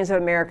 There are millions of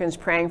Americans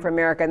praying for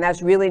America, and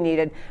that's really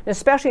needed. And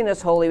especially in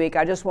this Holy Week,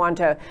 I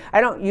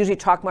don't usually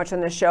talk much on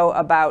the show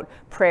about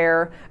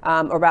prayer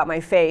or about my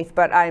faith,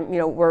 but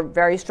we're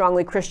very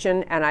strongly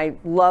Christian, and I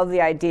love the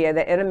idea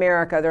that in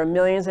America, there are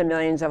millions and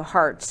millions of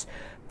hearts,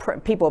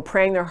 people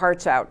praying their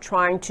hearts out,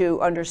 trying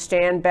to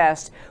understand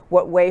best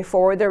what way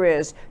forward there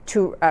is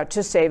to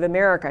save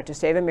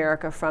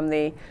America from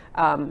the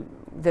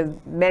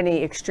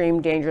many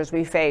extreme dangers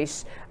we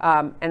face.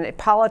 And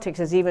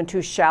politics is even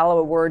too shallow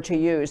a word to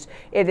use.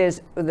 It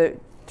is the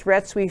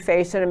threats we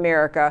face in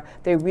America.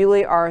 They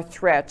really are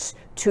threats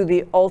to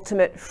the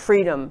ultimate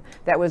freedom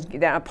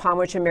that upon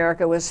which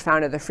America was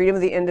founded, the freedom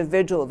of the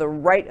individual, the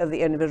right of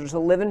the individual to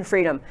live in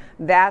freedom.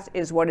 That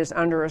is what is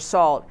under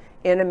assault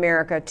in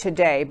America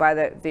today by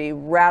the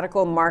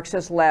radical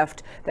Marxist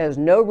left. There's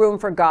no room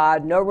for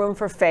God, no room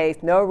for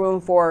faith, no room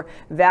for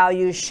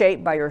values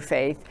shaped by your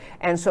faith.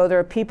 And so there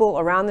are people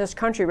around this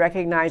country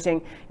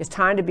recognizing it's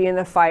time to be in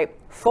the fight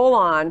full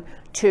on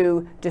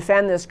to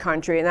defend this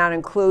country, and that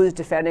includes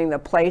defending the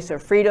place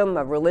of freedom,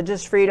 of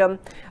religious freedom,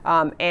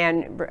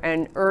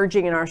 and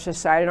urging in our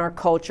society and our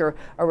culture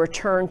a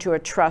return to a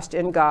trust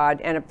in God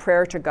and a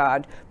prayer to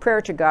God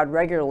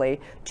regularly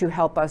to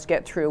help us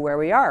get through where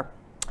we are.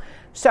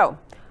 So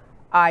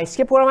I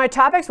skipped one of my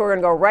topics. We're going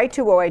to go right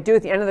to what I do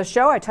at the end of the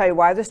show. I tell you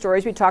why the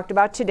stories we talked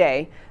about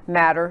today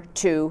matter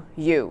to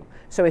you.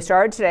 So we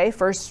started today,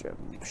 first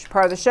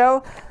part of the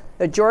show,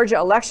 the Georgia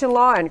election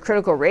law and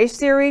critical race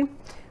theory.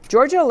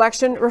 Georgia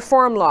election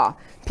reform law.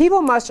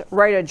 People must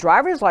write a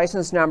driver's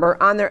license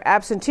number on their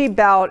absentee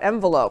ballot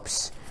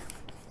envelopes.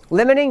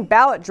 Limiting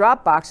ballot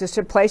drop boxes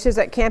to places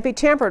that can't be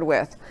tampered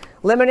with.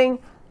 Limiting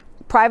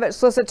private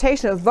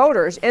solicitation of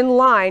voters in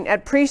line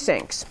at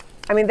precincts.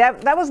 I mean,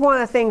 that was one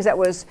of the things that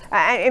was,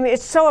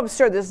 it's so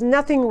absurd. There's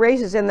nothing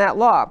racist in that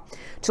law.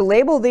 To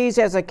label these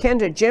as akin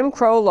to Jim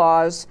Crow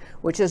laws,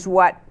 which is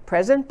what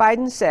President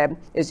Biden said,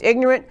 is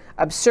ignorant,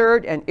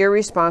 absurd, and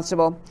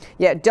irresponsible.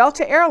 Yet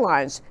Delta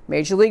Airlines,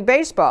 Major League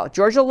Baseball,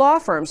 Georgia law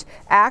firms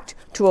act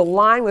to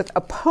align with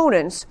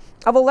opponents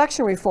of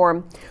election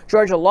reform.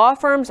 Georgia law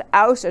firms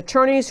oust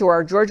attorneys who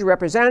are Georgia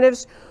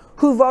representatives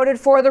who voted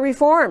for the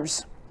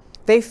reforms.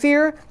 They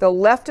fear the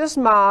leftist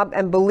mob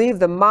and believe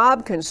the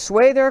mob can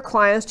sway their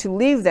clients to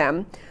leave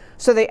them,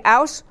 so they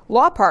oust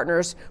law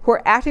partners who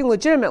are acting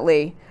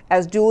legitimately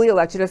as duly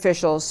elected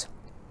officials.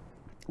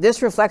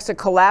 This reflects a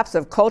collapse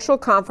of cultural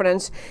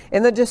confidence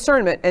in the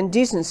discernment and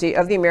decency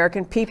of the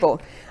American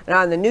people. And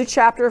on the new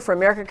chapter for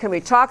America Can We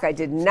Talk, I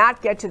did not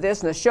get to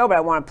this in the show, but I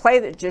want to play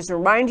that just to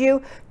remind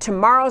you,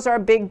 tomorrow's our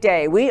big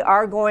day. We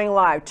are going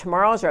live.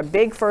 Tomorrow's our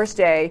big first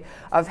day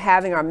of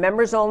having our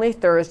members only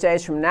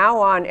Thursdays. From now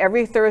on,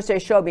 every Thursday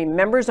show will be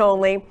members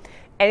only.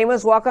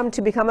 Anyone's welcome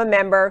to become a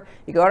member.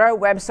 You go to our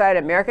website,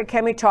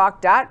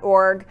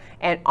 americacanwetalk.org,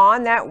 and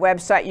on that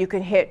website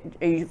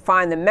you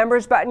find the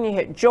members button, you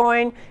hit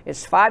join.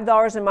 It's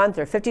 $5 a month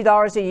or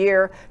 $50 a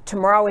year.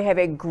 Tomorrow we have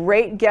a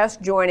great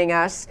guest joining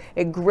us,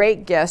 a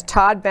great guest,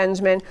 Todd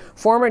Bensman,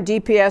 former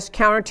DPS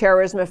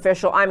counterterrorism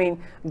official. I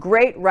mean,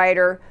 great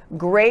writer,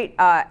 great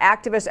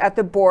activist at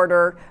the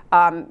border.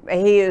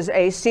 He is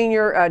a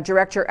senior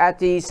director at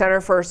the Center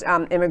for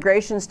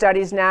Immigration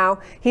Studies now.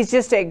 He's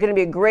just going to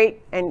be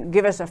great and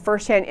give us a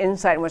firsthand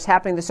insight on what's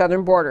happening at the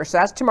southern border. So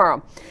that's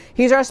tomorrow.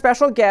 He's our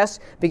special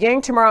guest.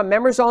 Beginning tomorrow,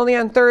 members only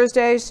on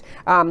Thursdays.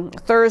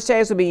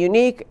 Thursdays will be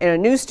unique in a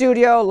new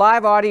studio,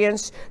 live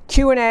audience,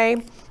 Q&A.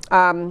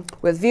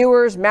 With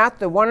viewers. Matt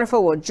the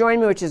Wonderful will join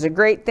me, which is a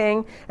great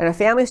thing, and a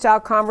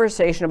family-style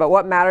conversation about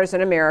what matters in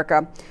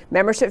America.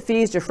 Membership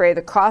fees defray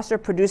the cost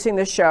of producing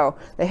this show.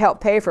 They help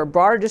pay for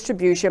broader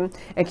distribution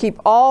and keep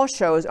all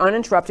shows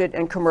uninterrupted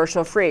and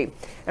commercial-free.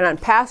 And on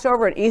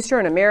Passover and Easter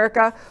in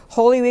America,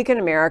 Holy Week in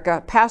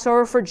America,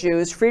 Passover for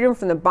Jews, freedom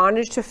from the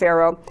bondage to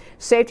Pharaoh,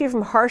 safety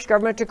from harsh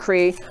government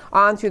decree,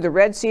 on through the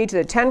Red Sea to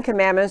the Ten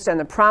Commandments and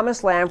the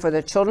Promised Land for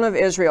the children of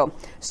Israel,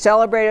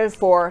 celebrated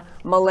for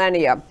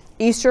millennia.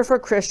 Easter for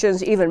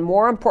Christians, even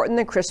more important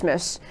than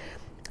Christmas.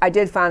 I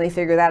did finally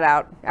figure that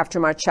out after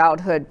my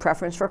childhood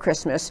preference for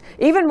Christmas.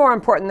 Even more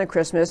important than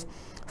Christmas,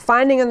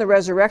 finding in the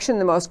resurrection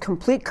the most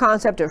complete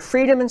concept of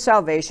freedom and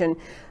salvation,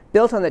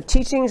 built on the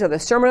teachings of the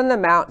Sermon on the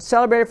Mount,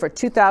 celebrated for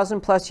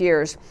 2,000 plus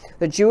years.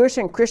 The Jewish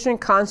and Christian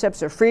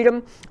concepts of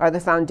freedom are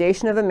the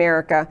foundation of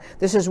America.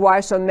 This is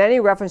why so many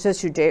references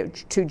to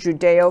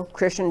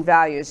Judeo-Christian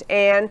values.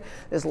 And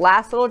this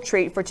last little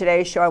treat for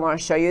today's show, I want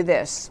to show you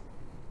this.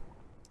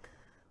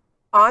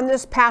 On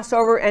this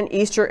Passover and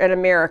Easter in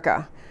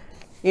America,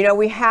 you know,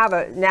 we have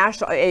a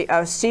national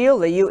a seal,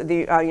 the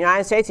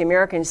United States, the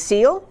American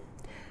seal,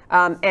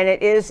 and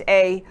it is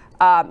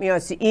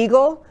it's the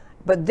eagle.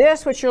 But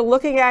this, what you're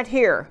looking at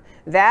here,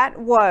 that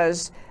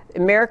was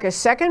America's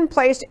second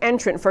place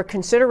entrant for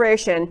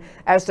consideration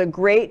as the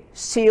Great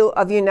Seal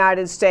of the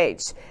United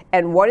States.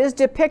 And what is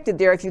depicted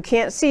there, if you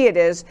can't see it,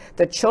 is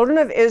the children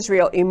of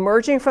Israel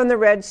emerging from the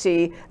Red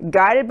Sea,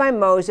 guided by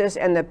Moses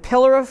and the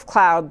pillar of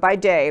cloud by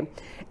day.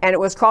 And it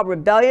was called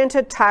Rebellion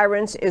to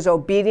Tyrants is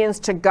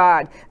Obedience to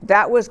God.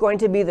 That was going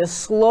to be the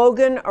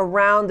slogan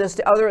around this,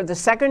 the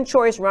second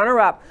choice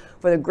runner-up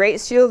for the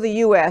Great Seal of the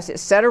U.S.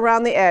 It's set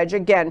around the edge.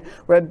 Again,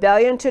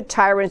 rebellion to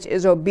tyrants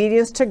is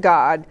obedience to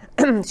God.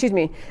 Excuse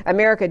me.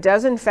 America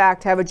does, in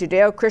fact, have a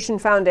Judeo-Christian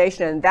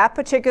foundation, and that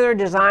particular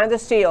design of the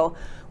seal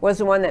was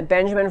the one that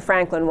Benjamin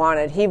Franklin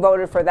wanted. He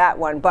voted for that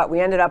one, but we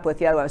ended up with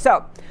the other one.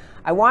 So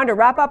I wanted to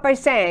wrap up by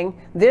saying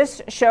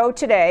this show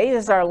today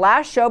is our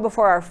last show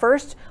before our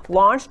first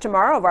launch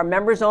tomorrow of our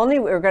members only.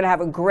 We're going to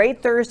have a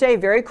great Thursday,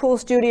 very cool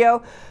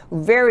studio,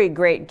 very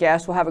great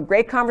guests. We'll have a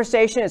great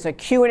conversation. It's a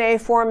Q&A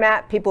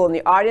format. People in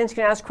the audience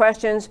can ask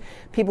questions.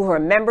 People who are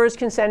members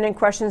can send in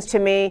questions to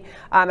me.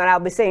 And I'll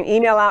be sending an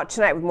email out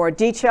tonight with more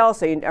details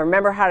so you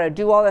remember how to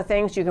do all the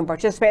things. You can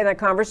participate in that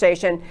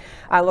conversation.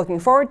 I'm looking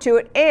forward to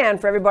it. And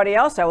for everybody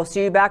else, I will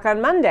see you back on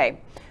Monday.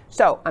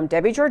 So I'm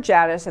Debbie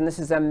Georgatos, and this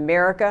is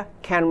America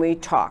Can We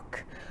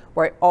Talk,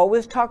 where I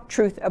always talk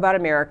truth about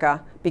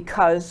America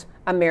because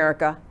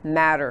America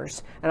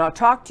matters. And I'll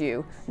talk to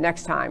you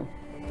next time.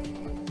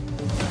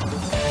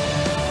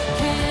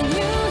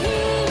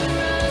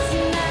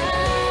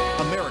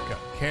 America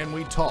Can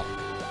We Talk?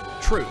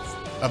 Truth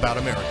about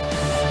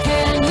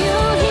America.